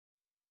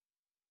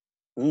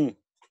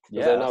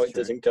 Yeah, now it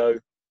doesn't go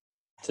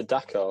to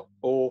Dakar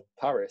or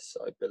Paris,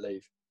 I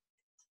believe.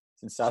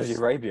 It's in Saudi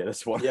Arabia,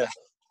 this one. Yeah.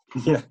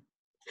 Yeah.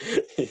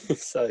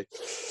 So,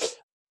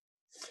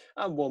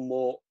 and one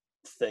more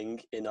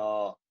thing in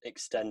our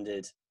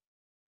extended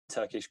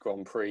Turkish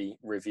Grand Prix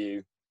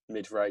review,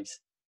 mid-race,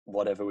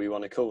 whatever we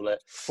want to call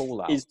it,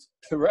 Fallout. Is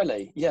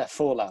Pirelli. Yeah,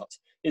 Fallout.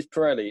 Is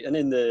Pirelli. And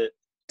in the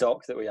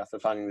doc that we have for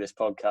planning this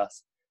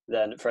podcast,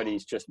 then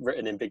Freddie's just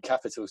written in big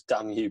capitals,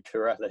 damn you,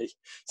 Pirelli.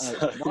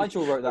 So,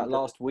 Nigel wrote that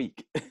last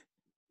week.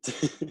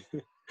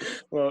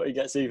 Well, it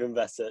gets even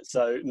better.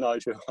 So,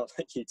 Nigel, I'll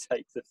let you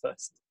take the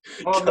first.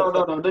 Oh,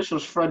 no. This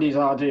was Freddie's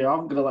idea.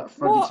 I'm going to let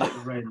Freddie take the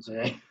reins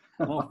here.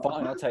 Oh,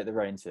 fine, I'll take the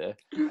reins here.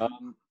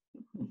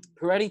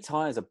 Pirelli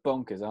tyres are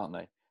bonkers, aren't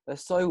they? They're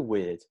so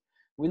weird.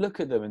 We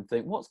look at them and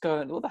think, what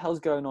the hell's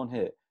going on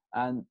here?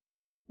 And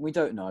we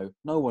don't know.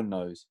 No one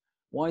knows.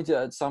 Why do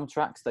at some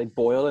tracks they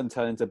boil and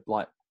turn into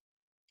like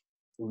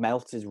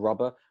melted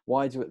rubber?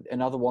 Why do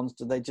in other ones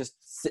do they just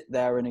sit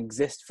there and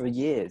exist for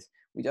years?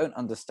 We don't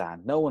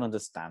understand. No one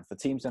understands. The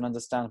teams don't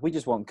understand. We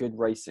just want good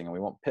racing, and we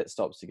want pit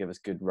stops to give us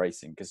good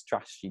racing because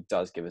strategy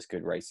does give us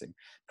good racing.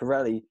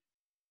 Pirelli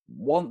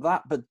want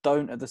that, but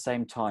don't at the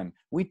same time.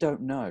 We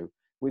don't know.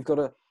 We've got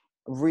a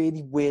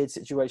really weird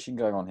situation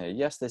going on here.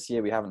 Yes, this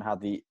year we haven't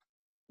had the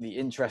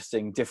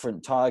interesting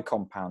different tyre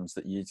compounds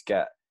that you'd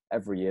get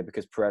every year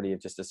because Pirelli have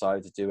just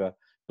decided to do a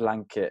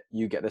blanket,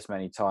 you get this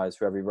many tyres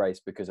for every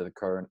race because of the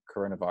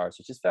coronavirus,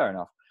 which is fair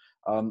enough.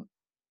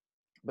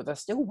 But they're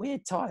still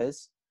weird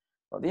tyres.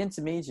 Like the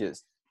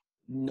intermediates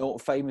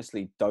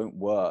famously don't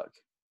work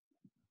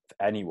for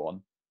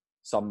anyone,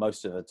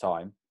 most of the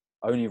time.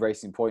 Only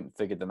Racing Point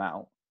figured them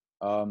out.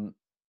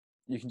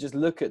 You can just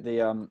look at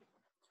the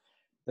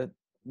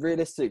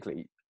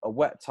realistically, a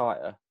wet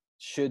tyre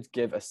should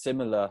give a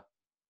similar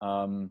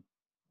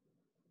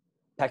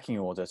pecking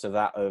order to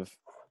that of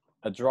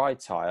a dry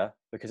tyre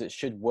because it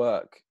should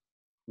work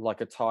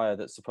like a tyre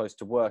that's supposed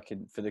to work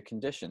for the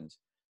conditions.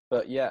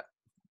 But yet,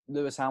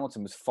 Lewis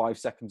Hamilton was 5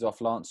 seconds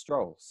off Lance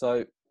Stroll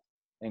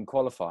in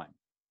qualifying.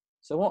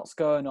 So what's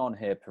going on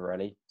here,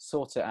 Pirelli?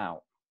 Sort it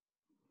out.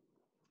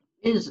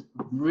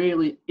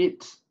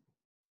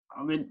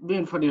 I mean, me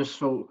and Freddie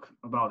spoke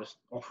about this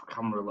off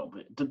camera a little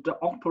bit. The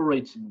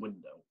operating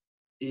window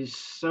is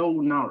so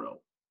narrow.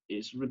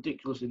 It's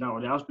ridiculously narrow.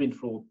 It has been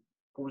for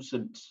probably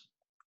since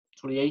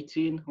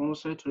 2018, I want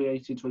to say,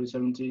 2018,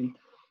 2017.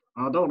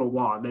 I don't know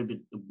why. Maybe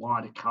the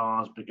wider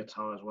cars, bigger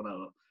tyres,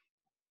 whatever.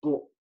 But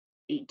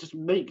it just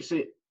makes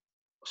it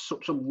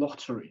such a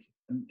lottery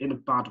in a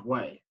bad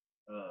way.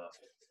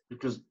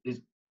 Because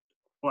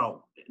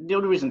the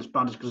only reason it's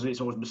bad is because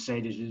it's always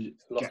Mercedes.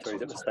 Lottery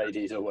that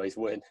Mercedes always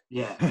win.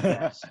 Yeah,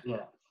 yes,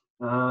 yeah.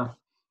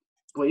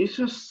 But it's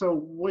just so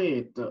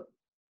weird that.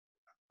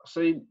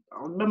 I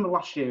remember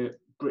last year,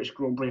 British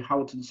Grand Prix,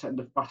 Hamilton set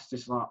the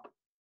fastest lap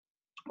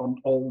on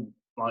all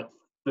like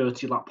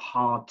 30-lap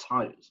hard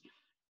tyres.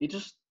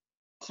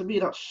 To me,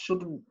 that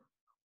shouldn't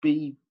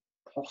be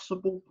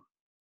possible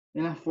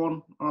in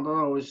F1. I don't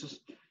know. It's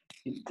just,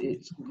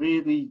 it's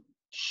really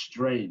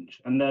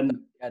strange. And then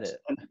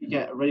you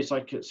get a race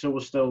like at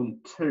Silverstone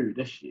 2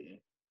 this year,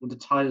 where the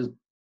tyres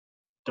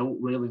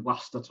don't really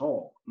last at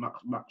all.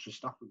 Max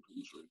Verstappen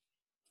comes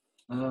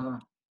through.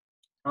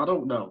 I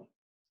don't know.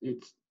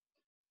 It's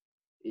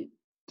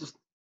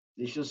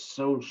just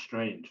so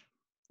strange.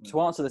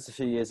 To answer this a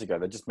few years ago,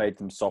 they just made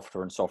them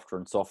softer and softer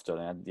and softer.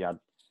 And you had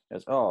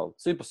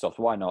super soft,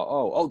 why not?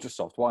 Oh, ultra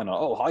soft, why not?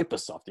 Oh, hyper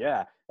soft,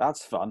 yeah,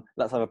 that's fun.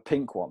 Let's have a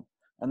pink one.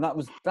 And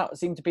that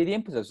seemed to be the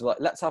impetus. Like,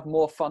 let's have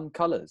more fun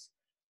colours.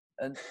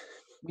 And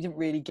we didn't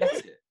really get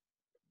it.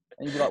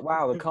 And you'd be like,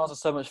 wow, the cars are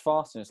so much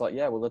faster. And it's like,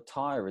 yeah, well, the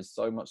tyre is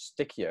so much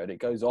stickier and it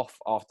goes off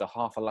after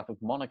half a lap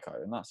of Monaco.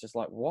 And that's just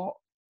like, what?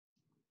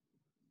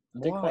 I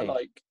do quite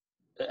like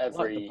that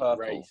every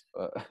race.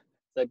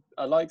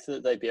 I like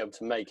that they'd be able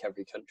to make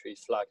every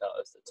country's flag out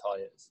of the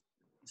tyres.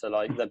 So,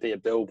 like, there'd be a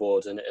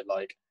billboard and it'd,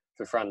 like,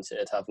 for France,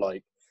 it'd have,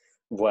 like,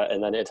 wet,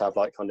 and then it'd have,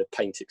 like, kind of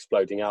paint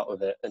exploding out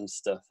of it and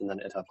stuff. And then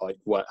it'd have, like,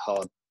 wet,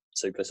 hard,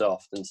 super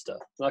soft and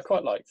stuff. And I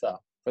quite like that.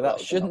 But that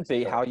shouldn't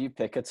be how you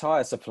pick a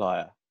tyre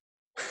supplier.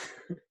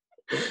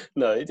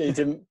 No, it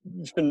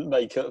shouldn't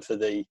make up for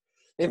the...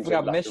 If we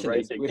have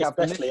Michelin, we'd have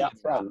especially Michelin at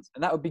France.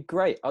 And that would be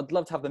great. I'd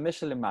love to have the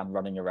Michelin man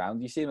running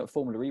around. You see him at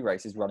Formula E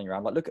races running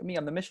around. Like, look at me,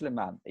 I'm the Michelin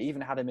man. They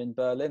even had him in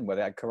Berlin where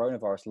they had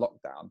coronavirus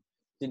lockdown.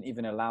 Didn't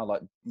even allow,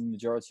 like, the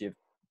majority of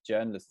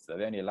journalists. They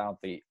only allowed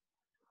the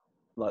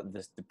like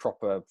the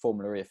proper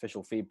Formula E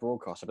official feed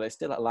broadcaster, but they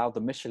still allowed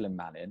the Michelin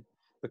Man in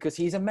because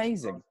he's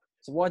amazing.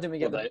 So why didn't we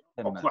get the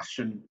Michelin Man?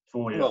 Question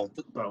for you Well,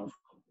 both.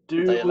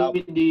 they allow-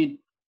 we need...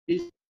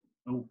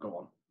 go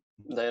on.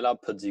 They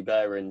allowed Pudsey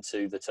Bear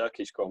into the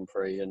Turkish Grand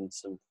Prix, and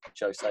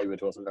Joe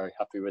Saywood wasn't very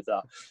happy with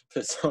that.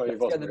 But so it Let's get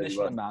wasn't the really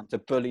Michelin Man to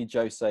bully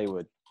Joe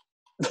Saywood.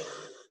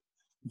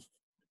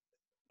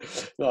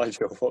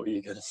 Nigel, what were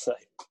you going to say?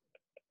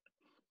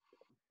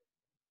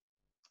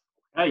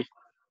 Hey,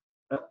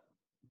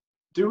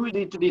 do we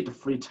need the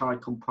free tyre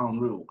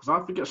compound rule? Because I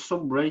think at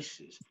some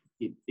races,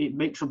 it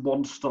makes a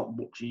one-stop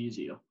much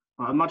easier.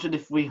 Like, imagine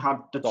if we had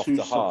the Soft two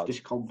to hard.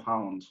 softest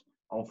compounds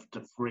of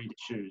the three to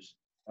choose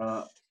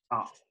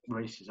at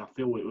races. I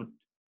feel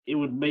it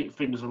would make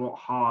things a lot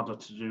harder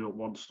to do at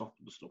one-stop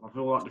and stuff. I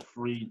feel like the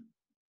free...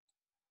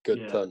 Good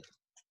Yeah. pun.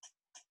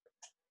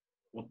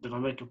 What, did I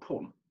make a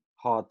pun?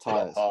 Hard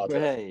tyres. harder.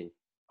 Hey.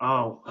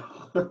 Oh.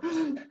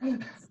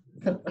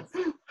 I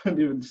didn't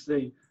even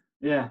see.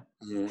 Yeah.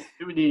 Mm.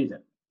 Do we need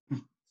it?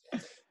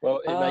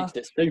 Well, it makes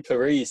it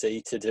super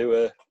easy to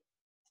do a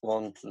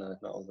one. No,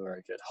 not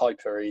very good.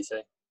 Hyper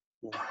easy.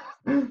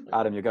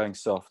 Adam, you're going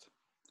soft.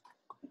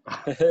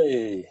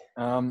 Hey,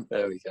 There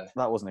there we go.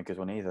 That wasn't a good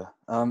one either.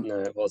 No,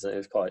 it wasn't. It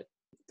was quite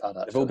bad,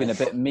 actually. They've all been a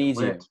bit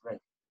medium. Wait.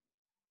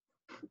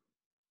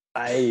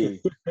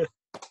 Hey.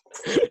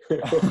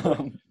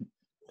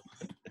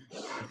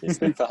 It's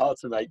super hard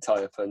to make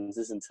tyre puns,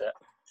 isn't it?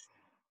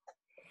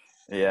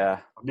 Yeah.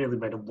 I nearly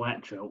made a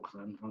wet joke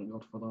then, thank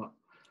God for that.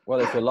 Well,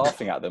 if you're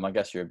laughing at them, I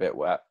guess you're a bit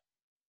wet.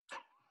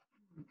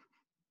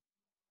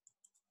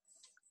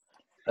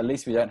 At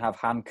least we don't have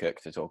Hankook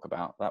to talk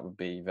about. That would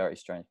be very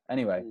strange.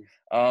 Anyway,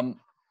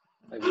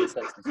 Maybe your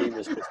sense of humour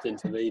is just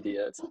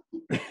intermediate.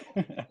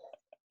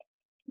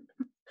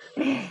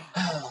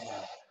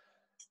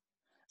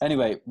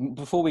 Anyway,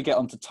 before we get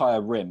onto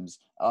tyre rims,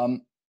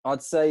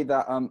 I'd say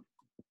that,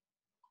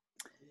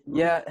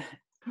 yeah,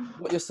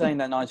 what you're saying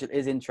there, Nigel,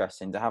 is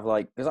interesting to have,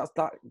 like, because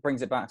that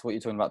brings it back to what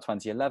you're talking about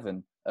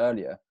 2011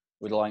 earlier,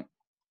 with, like,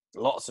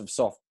 lots of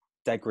soft,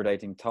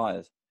 degrading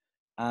tyres.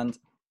 And,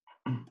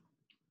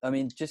 I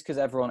mean, just because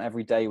everyone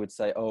every day would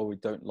say, oh, we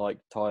don't like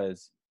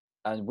tyres,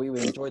 and we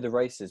would enjoy the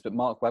races, but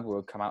Mark Webber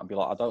would come out and be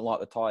like, I don't like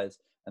the tyres,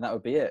 and that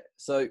would be it.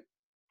 So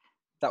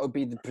that would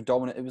be the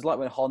predominant. It was like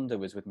when Honda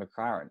was with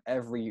McLaren.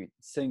 Every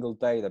single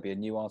day there'd be a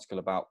new article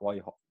about why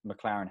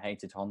McLaren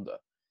hated Honda.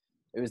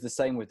 It was the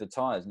same with the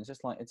tyres, and it's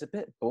just like, it's a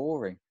bit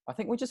boring. I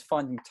think we're just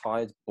finding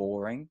tyres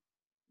boring.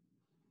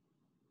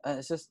 And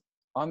it's just,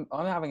 I'm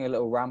having a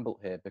little ramble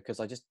here because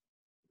I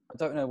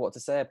don't know what to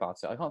say about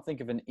it. I can't think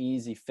of an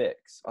easy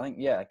fix. I think,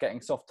 yeah,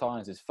 getting soft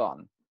tyres is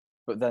fun,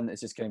 but then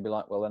it's just going to be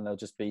like, well, then they'll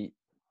just be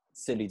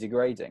silly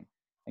degrading.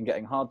 And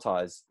getting hard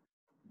tyres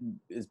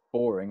is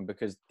boring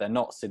because they're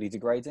not silly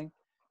degrading.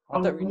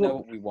 I don't really know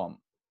what we want.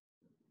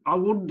 I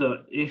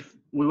wonder if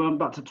we went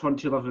back to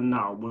 2011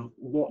 now, with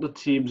what the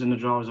teams and the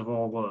drivers have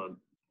all learned,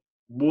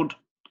 would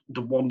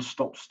the one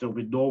stop still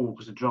be normal?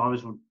 Because the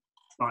drivers would,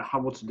 like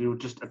Hamilton, would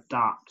just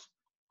adapt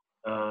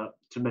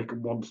to make a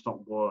one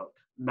stop work.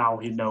 Now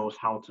he knows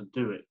how to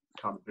do it,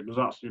 kind of thing. Because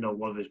that's,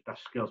 one of his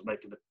best skills,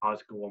 making the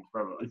tyres go on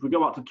forever. If we go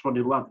back to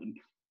 2011,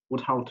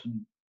 would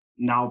Hamilton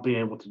now be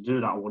able to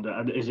do that?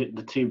 And is it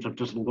the teams have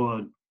just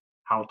learned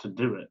how to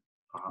do it?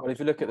 Well, if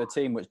you look at the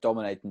team which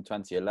dominated in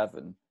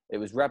 2011, it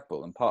was Red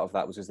Bull, and part of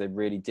that was because they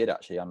really did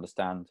actually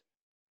understand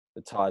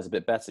the tyres a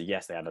bit better.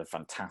 Yes, they had a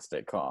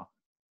fantastic car,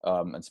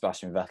 and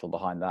Sebastian Vettel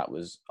behind that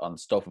was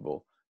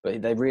unstoppable,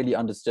 but they really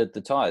understood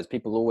the tyres.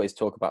 People always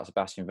talk about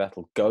Sebastian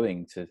Vettel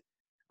going to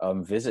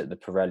visit the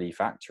Pirelli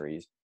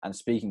factories and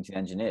speaking to the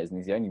engineers, and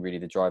he's the only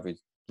the driver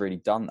who's really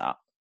done that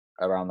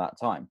around that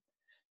time.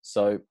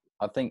 So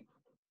I think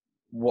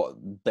what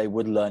they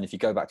would learn if you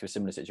go back to a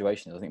similar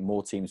situation, I think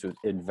more teams would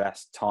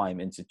invest time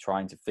into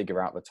trying to figure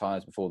out the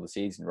tyres before the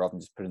season rather than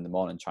just putting them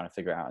on and trying to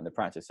figure it out in the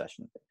practice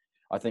session.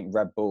 I think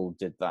Red Bull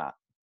did that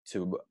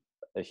to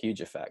a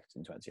huge effect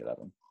in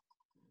 2011.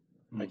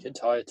 Make it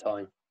tyre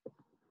time.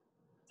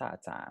 Tyre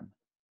time.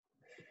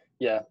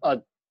 Yeah, I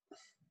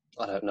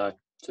don't know,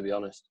 to be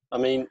honest. I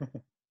mean,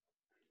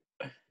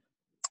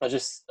 I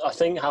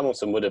think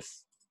Hamilton would have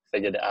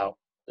figured it out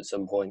at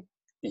some point,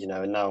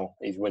 and now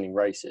he's winning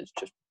races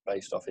just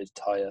based off his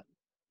tyre,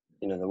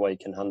 the way he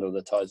can handle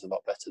the tyres a lot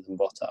better than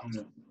Bottas.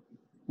 Yeah.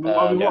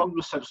 Well, what I'm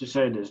essentially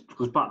saying is,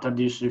 because back then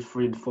they used to do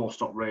 3 and 4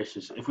 stop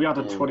races. If we had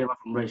a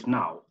 2011 race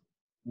now,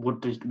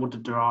 would the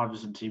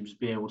drivers and teams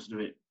be able to do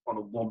it on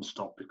a one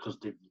stop because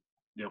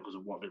because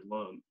of what they've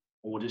learned,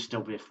 or would it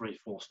still be a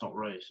 3-4 stop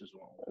race as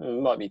well?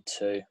 It might be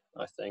 2,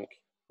 I think.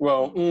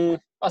 Well,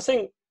 I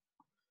think.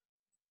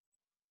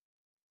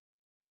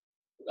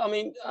 I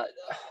mean,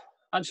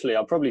 actually,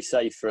 I'll probably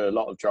say for a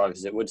lot of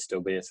drivers, it would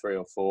still be a 3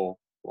 or 4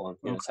 one.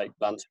 Take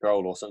Lance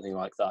Stroll or something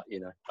like that.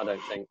 I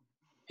don't think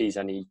he's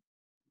any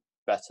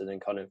better than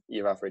kind of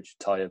your average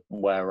tyre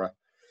wearer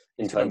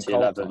in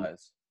 2011.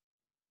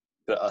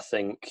 But I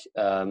think,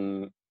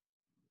 kind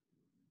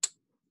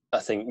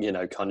of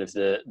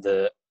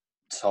the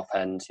top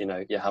end,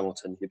 your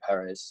Hamilton, your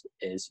Perez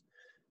is.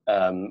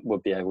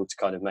 would be able to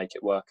kind of make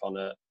it work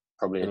on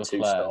probably a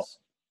two-stop.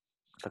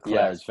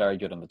 Leclerc is very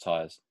good on the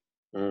tyres.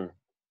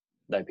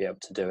 They'd be able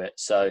to do it.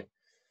 So,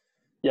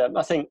 yeah,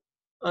 I think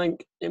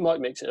it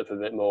might mix it up a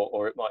bit more,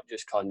 or it might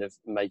just kind of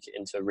make it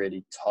into a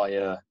really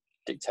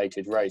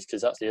tyre-dictated race,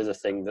 because that's the other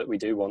thing that we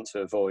do want to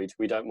avoid.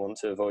 We don't want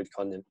to avoid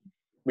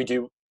we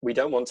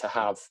don't want to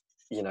have,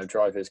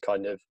 drivers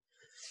kind of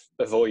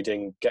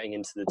avoiding getting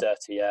into the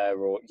dirty air,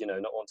 or,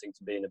 not wanting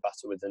to be in a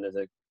battle with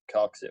another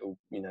car because it will,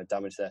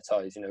 damage their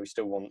tyres.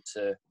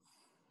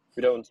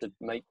 We don't want to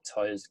make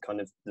tyres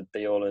kind of the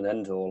be-all and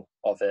end-all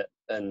of it.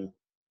 And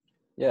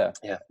yeah.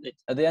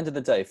 At the end of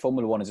the day,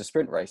 Formula One is a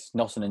sprint race,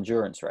 not an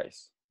endurance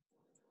race.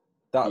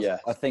 That,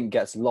 I think,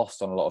 gets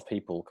lost on a lot of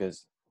people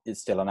because it's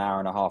still an hour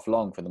and a half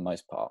long for the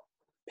most part.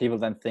 People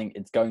then think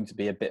it's going to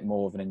be a bit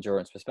more of an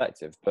endurance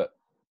perspective, but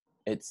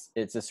it's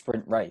a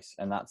sprint race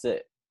and that's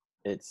it.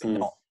 It's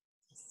not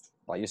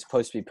like you're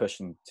supposed to be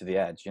pushing to the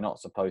edge. You're not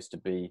supposed to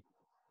be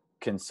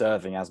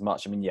conserving as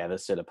much. I mean,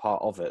 there's still a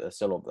part of it. There's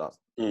still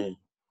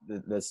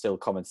there's still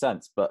common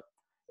sense, but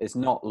it's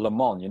not Le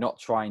Mans. You're not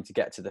trying to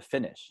get to the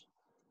finish.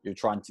 You're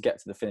trying to get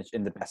to the finish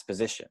in the best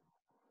position.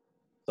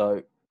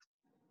 So,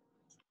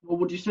 well,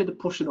 would you say they're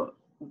pushing at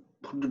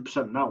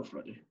 100% now,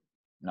 Freddie?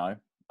 No,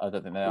 I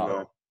don't think they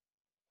are.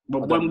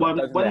 But when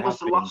was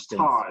the last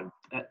time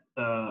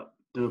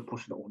they were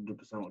pushing at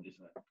 100%? What do you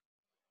say?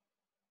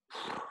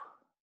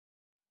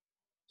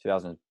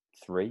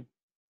 2003.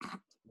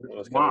 It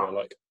was going to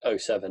like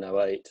 07,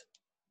 08,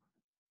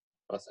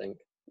 I think.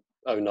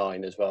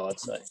 09 as well, I'd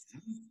say.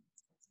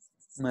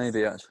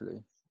 Maybe,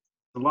 actually.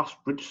 The last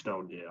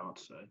Bridgestone year, I'd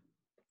say.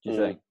 Do you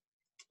think?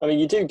 I mean,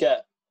 you do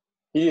get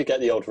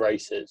the odd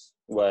races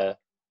where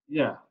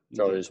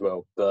drivers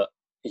will, but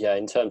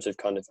in terms of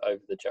kind of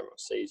over the general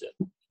season.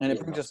 And it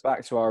brings us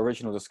back to our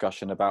original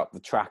discussion about the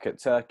track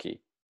at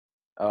Turkey,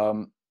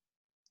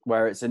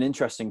 where it's an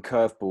interesting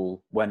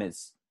curveball when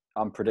it's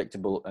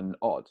unpredictable and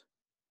odd.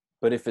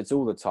 But if it's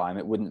all the time,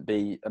 it wouldn't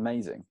be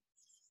amazing.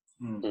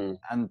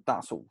 And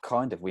that's what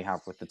kind of we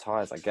have with the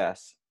tyres, I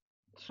guess.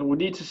 So we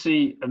need to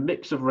see a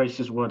mix of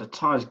races where the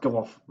tyres go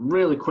off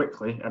really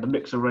quickly and a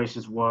mix of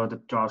races where the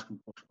drivers can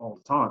push all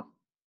the time.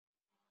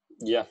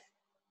 Yeah.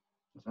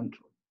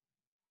 Essentially.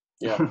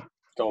 Yeah.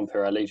 Go on,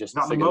 Pirelli, just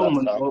at the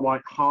moment, we're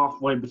like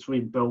halfway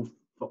between both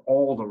for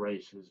all the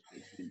races,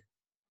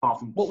 apart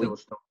from what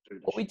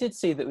we did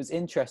see that was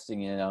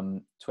interesting in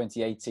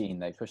 2018,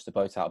 they pushed the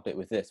boat out a bit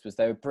with this, was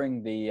they would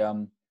bring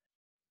the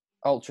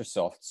ultra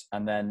softs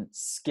and then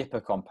skip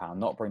a compound,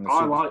 not bring the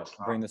super soft,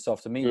 bring the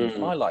soft to medium.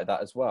 And I like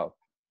that as well,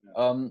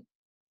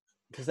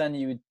 because then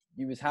you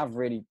would have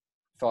really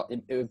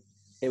it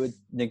would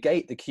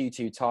negate the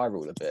Q2 tyre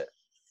rule a bit,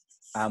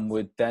 and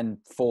would then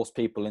force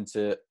people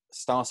into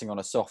starting on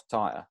a soft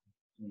tyre,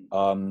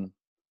 and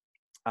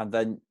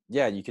then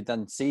you could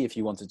then see if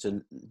you wanted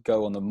to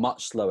go on the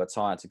much slower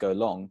tyre to go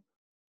long,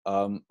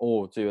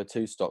 or do a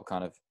two-stop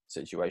kind of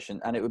situation,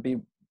 and it would be,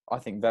 I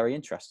think, very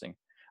interesting.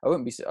 I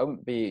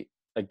wouldn't be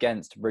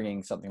against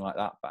bringing something like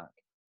that back.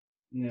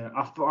 Yeah,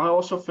 I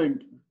also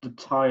think the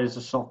tyres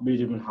are soft,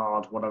 medium, and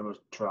hard, whatever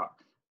track.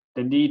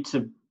 They need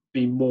to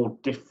be more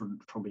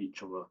different from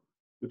each other,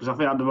 because I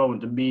think at the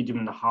moment the medium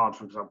and the hard,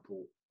 for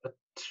example, are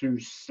too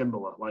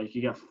similar. Like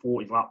you get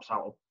 40 laps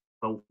out of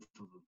both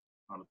of them,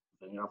 kind of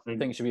thing. I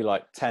think it should be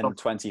like 10,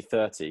 20,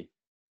 30,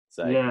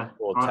 say,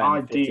 or 10,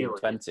 ideally, 15,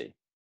 20.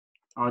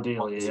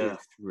 Ideally, 1, 2,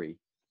 3.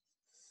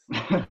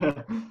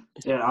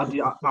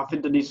 I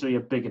think there needs to be a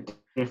bigger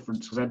difference,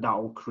 because then that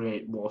will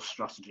create more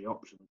strategy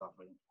options, I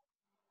think.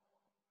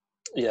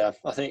 Yeah,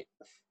 I think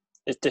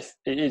it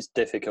is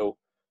difficult,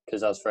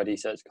 because as Freddie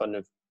says, kind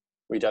of,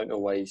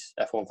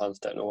 F1 fans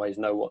don't always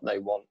know what they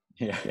want.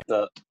 Yeah.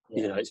 But,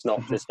 it's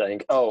not just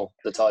saying, oh,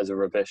 the tyres are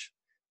rubbish.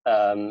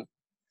 But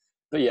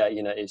yeah,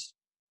 it's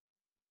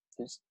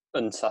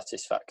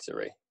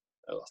unsatisfactory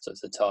a lot of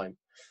the time.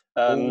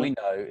 All we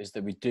know is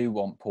that we do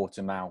want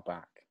Portimao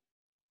back.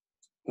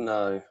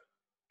 No.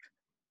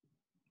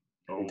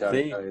 You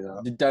don't know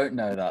that. You don't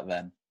know that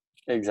then.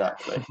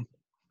 Exactly.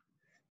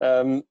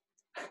 The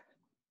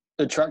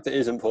track that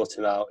isn't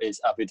Portimao is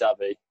Abu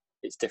Dhabi.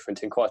 It's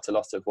different in quite a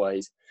lot of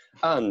ways.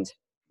 And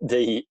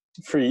the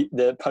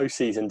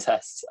post-season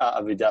tests at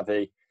Abu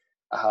Dhabi,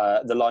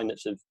 the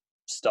lineups have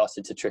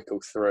started to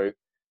trickle through.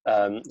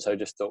 So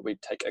just thought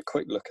we'd take a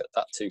quick look at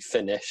that to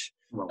finish.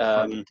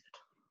 So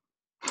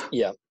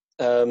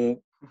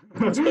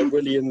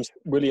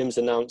Williams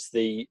announced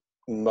the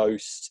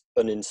most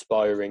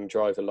uninspiring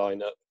driver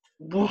lineup.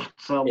 What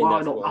a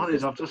lineup that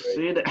is! I've just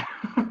seen it.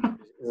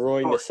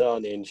 Roy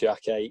Nissany and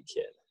Jack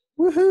Aitken.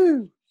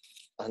 Woohoo!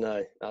 I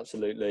know,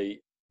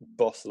 absolutely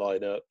boss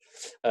lineup.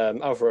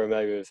 Alfa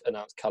Romeo have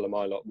announced Callum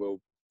Ilott will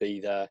be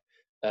there,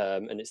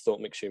 and it's thought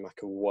Mick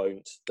Schumacher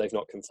won't. They've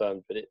not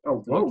confirmed, but it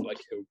looks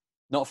like he'll.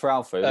 Not for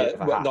Alfa.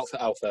 Not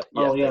for Alfa.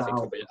 Yeah, I think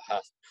he'll be at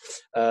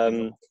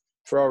Haas.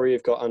 Ferrari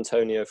have got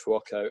Antonio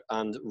Fuoco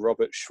and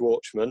Robert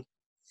Schwartzman.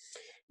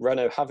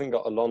 Renault haven't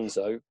got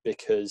Alonso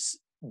because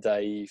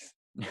they've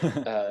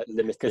limited.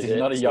 Because he's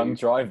not a young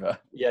driver.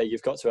 Yeah,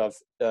 you've got to have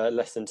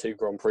less than 2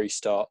 Grand Prix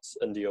starts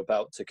under your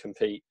belt to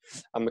compete.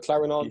 And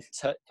McLaren aren't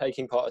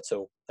taking part at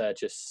all.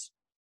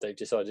 They've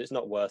decided it's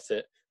not worth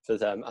it for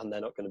them, and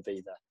they're not going to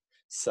be there.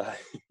 So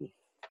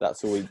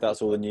that's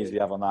all the news we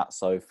have on that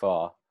so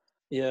far.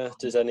 Yeah.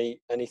 Does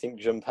anything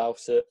jump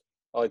out at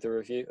either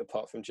of you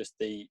apart from just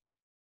the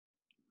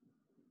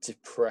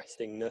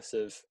depressingness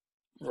of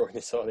Roy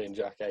Nissany and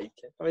Jack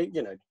Aitken? I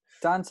mean,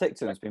 Dan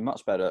Tickton has been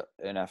much better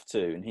in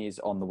F2, and he's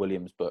on the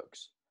Williams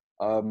books.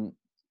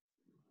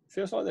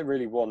 Feels like they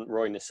really want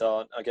Roy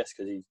Nissany, I guess,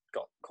 because he's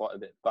got quite a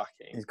bit of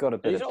backing. He's got a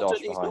bit of dosh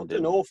behind him. He's not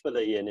done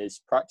awfully in his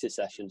practice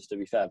sessions, to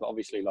be fair, but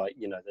obviously,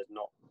 there's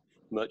not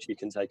much you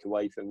can take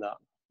away from that,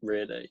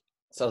 really.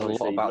 Says a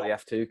lot about the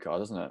F2 car,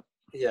 doesn't it?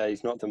 Yeah,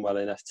 he's not done well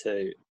in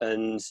F2,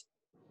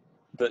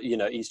 but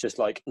he's just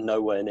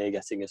nowhere near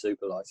getting a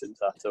super license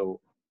at all.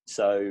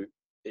 So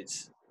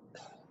it's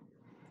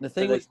the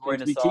thing with Roy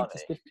Nissany. We keep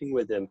sticking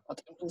with him. I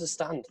don't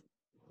understand.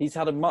 He's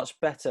had a much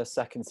better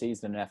second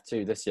season in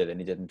F2 this year than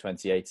he did in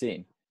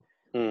 2018.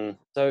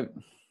 So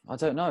I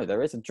don't know.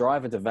 There is a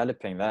driver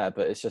developing there,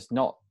 but it's just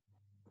not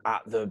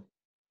at the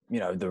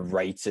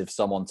rate of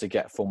someone to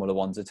get Formula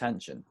One's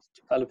attention.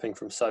 Developing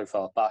from so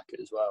far back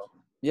as well.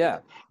 Yeah,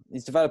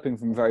 he's developing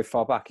from very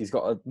far back. He's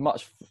got a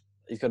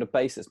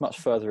base that's much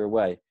further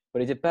away.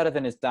 But he did better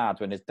than his dad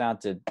when his dad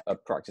did a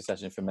practice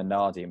session for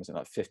Minardi and was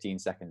like 15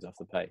 seconds off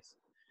the pace.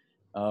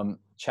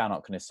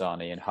 Chanok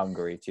Nissany in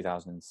Hungary,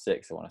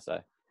 2006, I want to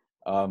say,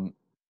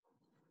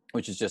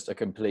 which is just a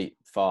complete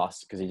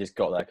farce because he just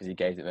got there because he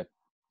gave it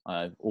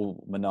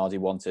all Minardi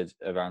wanted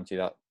around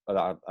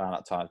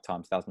that time,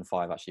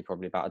 2005, actually,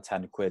 probably about a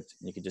 10 quid.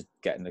 You could just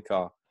get in the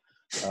car.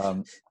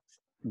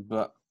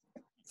 But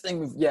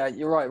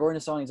you're right. Roy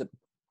Nissany's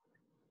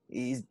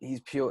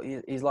he's pure.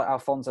 He's like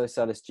Alfonso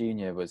Celis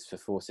Jr. was for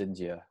Force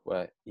India,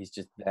 where he's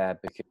just there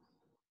because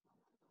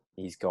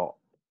he's got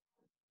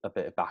a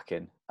bit of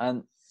backing,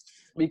 and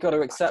we got to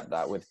accept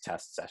that with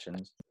test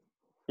sessions.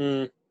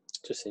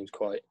 Just seems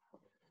quite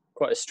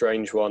a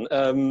strange one.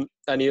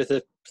 Any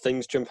other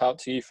things jump out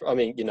to you?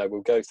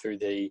 We'll go through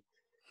the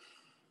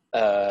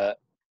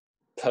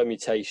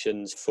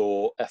permutations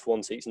for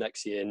F1 seats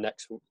next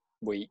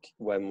week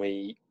when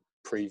we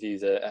preview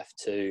the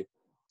F2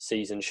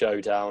 season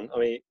showdown.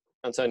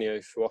 Antonio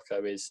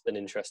Fuoco is an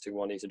interesting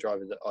one. He's a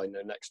driver that I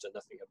know next to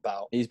nothing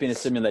about. He's been a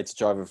simulator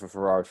driver for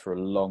Ferrari for a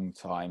long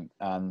time,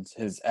 and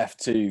his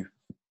F2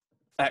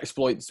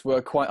 exploits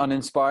were quite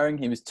uninspiring.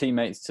 He was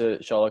teammates to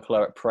Charles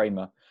Leclerc at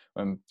Prema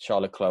when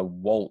Charles Leclerc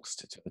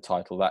waltzed to the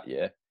title that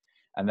year.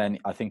 And then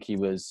I think he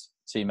was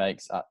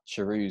teammates at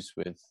Charouz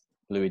with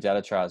Louis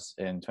Delatraz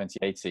in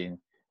 2018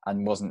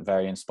 and wasn't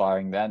very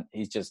inspiring then.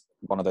 He's just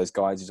one of those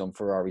guys who's on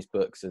Ferrari's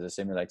books as a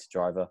simulator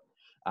driver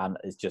and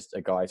is just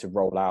a guy to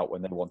roll out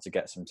when they want to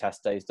get some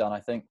test days done, I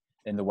think,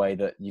 in the way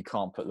that you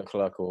can't put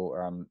Leclerc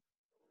or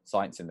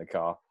Sainz in the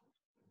car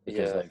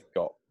because they've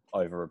got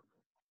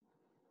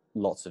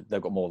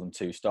they've got more than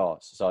 2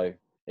 starts. So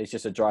it's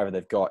just a driver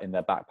they've got in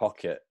their back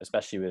pocket,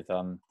 especially with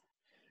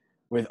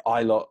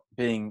Ilott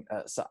being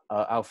at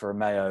Alfa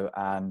Romeo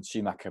and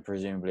Schumacher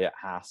presumably at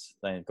Haas.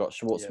 They've got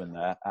Schwartzman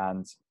there,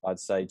 and I'd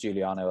say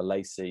Giuliano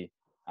Alesi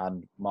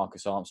and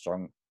Marcus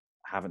Armstrong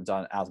haven't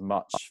done as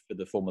much for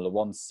the Formula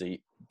One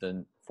seat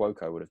than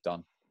Fuoco would have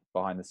done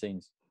behind the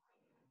scenes.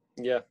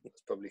 Yeah,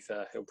 that's probably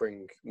fair. He'll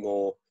bring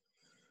more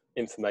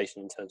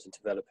information in terms of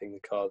developing the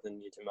car than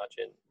you'd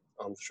imagine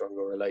Armstrong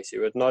or Alesi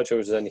would. Nigel,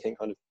 does anything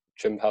kind of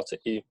jump out at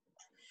you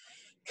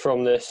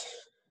from this?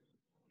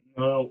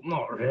 No,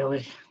 not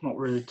really. Not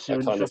really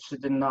too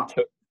interested in that.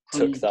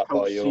 Took that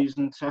by your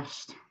season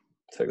test.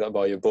 Took that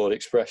by your board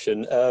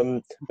expression.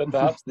 But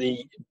perhaps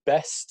the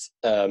best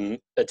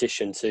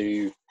addition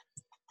to,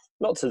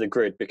 not to the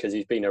grid because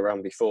he's been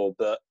around before,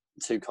 but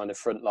to kind of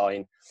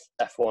frontline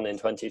F1 in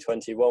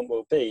 2021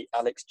 will be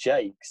Alex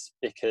Jakes,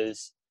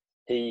 because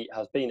he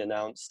has been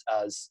announced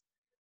as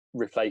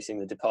replacing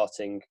the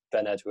departing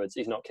Ben Edwards.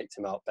 He's not kicked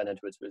him out. Ben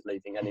Edwards was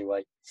leaving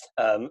anyway,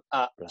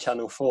 at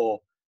Channel 4.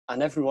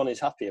 And everyone is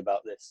happy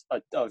about this.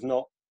 I've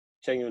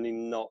genuinely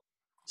not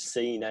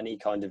seen any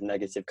kind of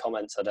negative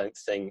comments, I don't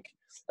think,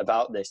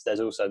 about this. There's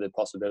also the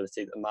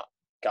possibility that Matt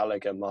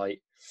Gallagher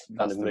might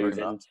kind of move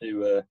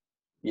into,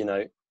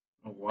 F2,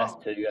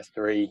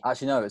 F3.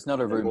 Actually, no, it's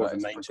not a rumour.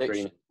 It's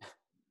mainstream.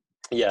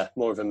 Yeah,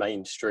 more of a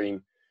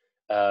mainstream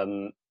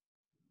commentary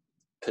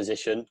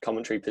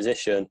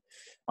position.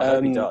 I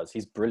hope he does.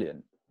 He's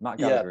brilliant. Matt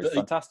Gallagher is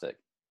fantastic.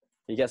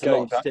 He gets a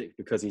lot of stick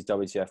because he's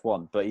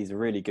WTF1, but he's a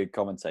really good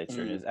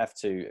commentator. And his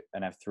F2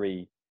 and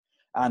F3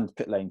 and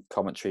pit lane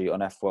commentary on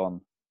F1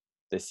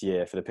 this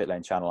year for the Pit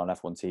Lane channel on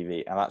F1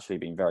 TV have actually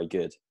been very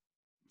good.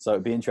 So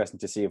it'd be interesting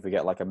to see if we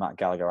get like a Matt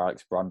Gallagher,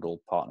 Alex Brundle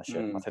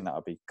partnership. I think that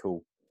would be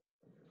cool.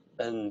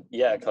 And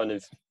yeah, kind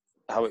of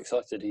how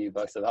excited are you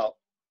both about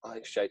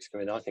Alex Jakes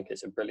coming in? I think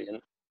it's a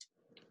brilliant.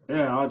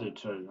 Yeah, I do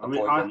too. I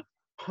mean, I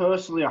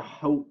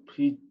hope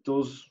he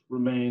does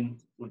remain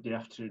with the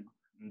F2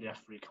 in the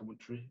F3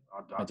 commentary.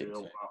 I do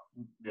feel too.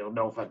 that,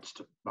 no offense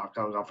to Mark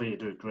Gallagher, I think you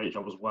do a great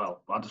job as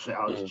well. But I just think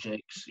Alex Mm.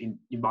 Jakes,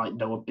 he might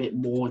know a bit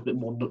more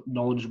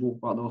knowledgeable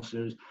about those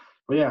series.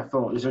 But yeah, I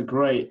thought it's a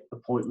great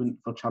appointment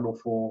for Channel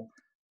 4.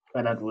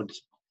 Ben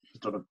Edwards has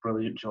done a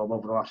brilliant job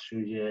over the last few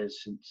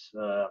years since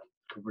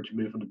coverage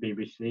moved from the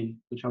BBC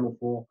to Channel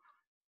 4.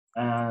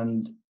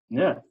 And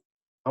yeah,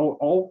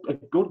 all a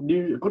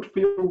good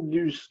field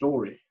news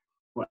story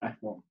for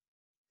F1.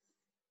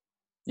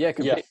 Yeah,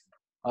 completely.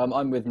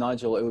 I'm with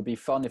Nigel. It would be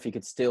fun if he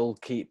could still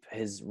keep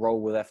his role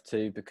with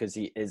F2 because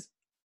he is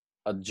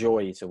a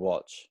joy to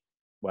watch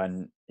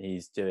when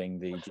he's doing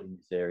the junior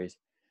series.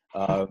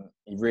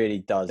 He really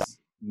does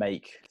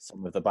make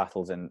some of the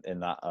battles in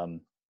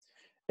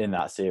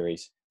that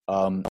series.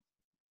 And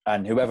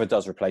whoever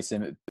does replace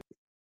him,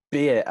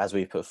 be it as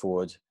we put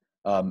forward,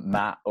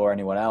 Matt or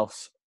anyone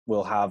else,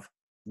 will have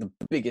the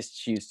biggest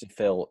shoes to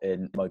fill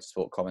in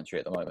motorsport commentary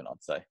at the moment,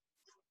 I'd say.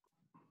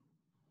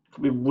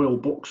 Could be Will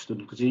Buxton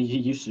because he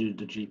used to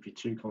do the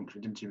GP2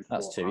 commentary, didn't he?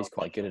 That's true. He's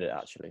quite good at it,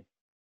 actually.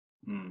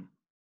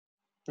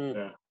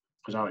 Yeah,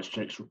 because Alex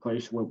Jakes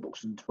replaced Will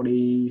Buxton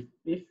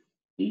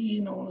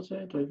 2015, I want to say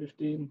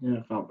 2015. Yeah, I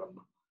can't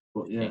remember,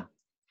 but yeah.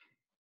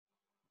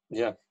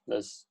 Yeah,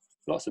 there's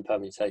lots of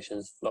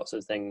permutations, lots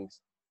of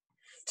things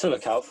to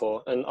look out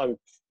for, and I'm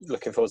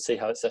looking forward to see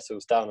how it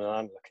settles down, and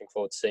I'm looking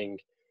forward to seeing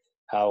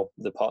how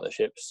the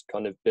partnerships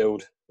kind of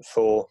build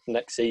for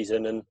next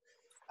season, and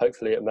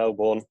hopefully at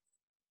Melbourne.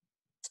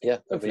 Yeah,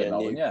 there'll be a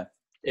new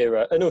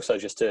era. And also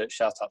just to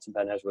shout out to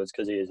Ben Edwards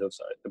because he is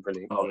also a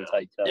brilliant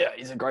commentator. Yeah,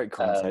 he's a great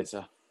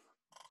commentator.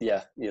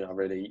 Yeah,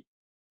 really,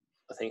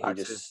 I think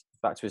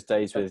back to his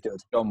days with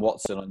John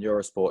Watson on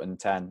Eurosport in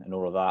 10 and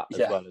all of that,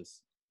 as well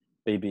as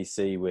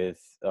BBC with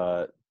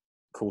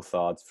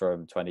Coulthard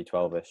from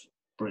 2012-ish.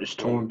 British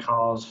touring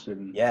cars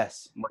in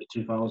late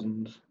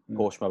 2000s.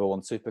 Porsche Mobil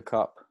 1 Super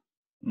Cup.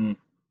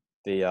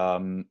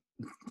 The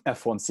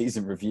F1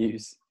 season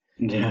reviews.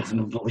 Yeah,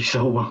 bloody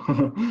sober.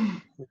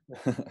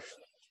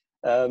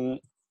 But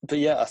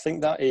yeah, I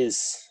think that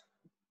is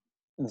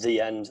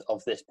the end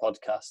of this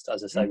podcast.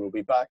 As I say, we'll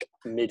be back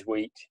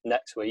midweek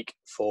next week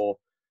for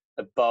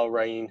a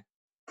Bahrain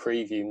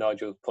preview.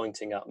 Nigel's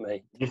pointing at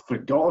me. You've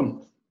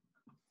forgotten.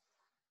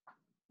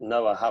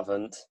 No, I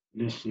haven't.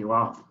 Yes, you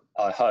have.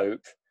 I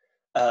hope.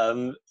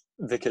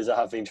 Because I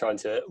have been trying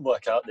to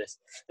work out this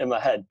in my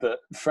head. But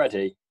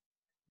Freddie,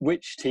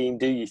 which team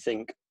do you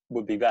think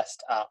would be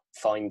best at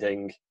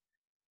finding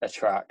a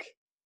track?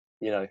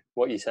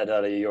 What you said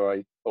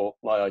earlier, or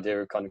my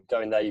idea of kind of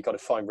going there, you've got to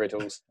find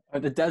riddles.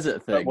 The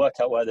desert thing. Work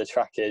out where the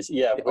track is.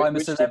 Yeah, I'm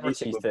which a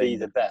celebrity team would be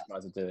the best?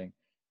 Guys are doing.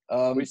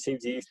 Which team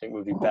do you think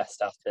would be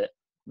best at it?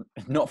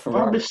 Not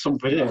Ferrari. I missed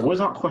something here. Where's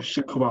that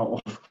question come out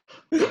of?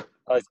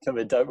 It's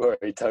coming. Don't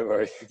worry.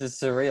 This is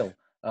surreal.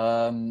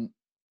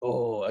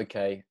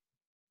 Okay.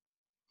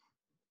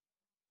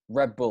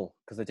 Red Bull,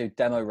 because they do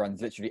demo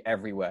runs literally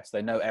everywhere, so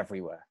they know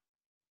everywhere.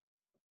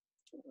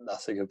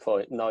 That's a good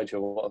point.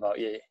 Nigel, what about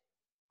you?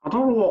 I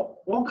don't know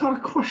what kind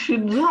of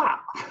question is that?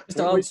 Just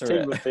answer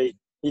team would be?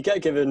 You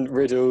get given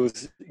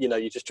riddles.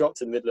 You just drop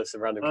to the middle of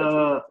some random country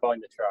and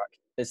find the track.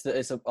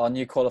 It's our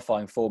new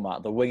qualifying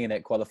format, the winging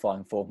it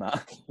qualifying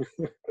format.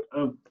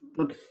 I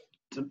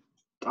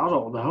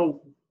don't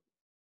know.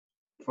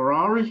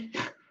 Ferrari?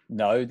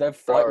 No, they're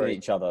fighting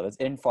each other. There's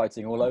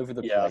infighting all over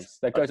the place.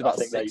 They go to about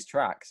 6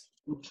 tracks.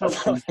 I'm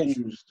so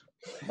confused.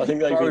 I think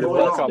they'd be the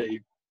worst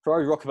team.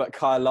 Ferrari rock about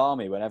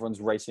Kyalami when everyone's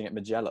racing at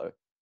Mugello.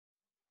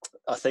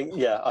 I think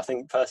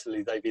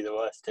personally they'd be the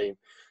worst team.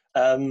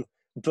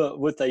 But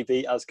would they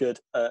be as good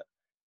at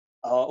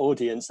our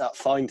audience at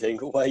finding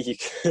where you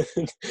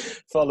can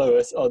follow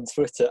us on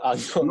Twitter and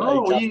on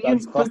Acast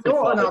and You've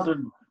forgotten,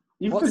 Adam.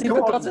 What's he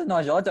forgotten,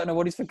 Nigel? I don't know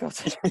what he's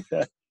forgotten.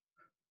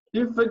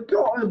 You've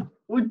forgotten.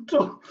 We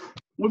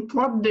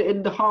planned it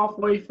in the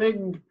halfway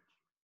thing.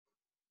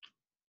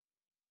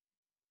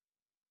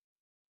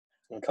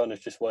 I'm kind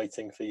of just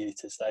waiting for you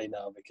to say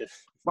now because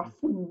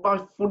my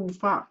fun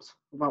fact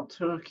about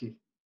Turkey.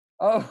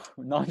 Oh,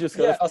 Nigel's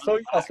got I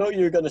thought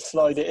you were going to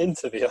slide it in,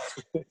 to be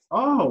honest.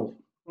 Oh,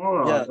 all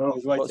right. Yeah, I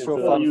was waiting what's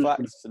your fun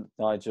facts,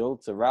 Nigel,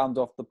 to round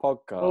off the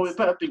podcast? Oh, it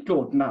better be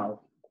good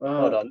now.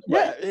 Hold on.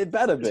 Yeah, it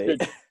better be.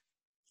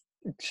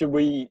 Should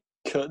we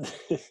cut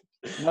this?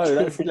 No,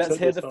 let's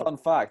hear the fun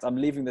fact. I'm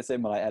leaving this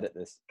in when I edit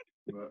this.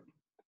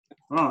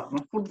 Right,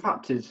 my fun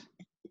fact is,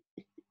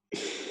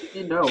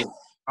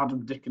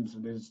 Adam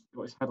Dickinson has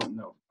got his head up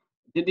now.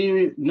 Did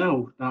you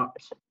know that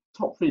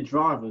top 3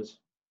 drivers,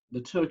 the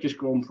Turkish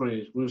Grand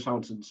Prix, Lewis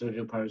Hamilton,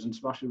 Sergio Perez and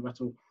Sebastian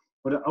Vettel,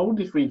 were the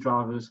only 3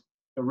 drivers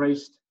that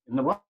raced in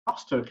the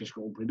last Turkish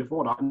Grand Prix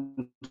before that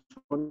in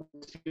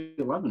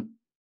 2011?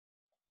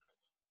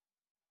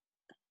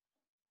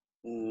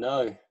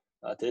 No,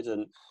 I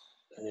didn't.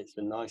 And it's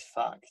a nice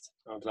fact.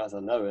 I'm glad I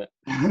know it.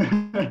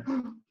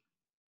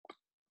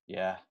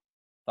 Yeah.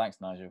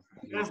 Thanks, Nigel.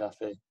 He's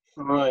happy.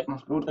 Right.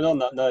 And on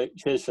that note,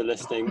 cheers for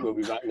listening. We'll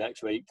be back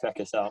next week. Check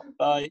us out.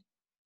 Bye.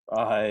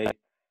 Bye.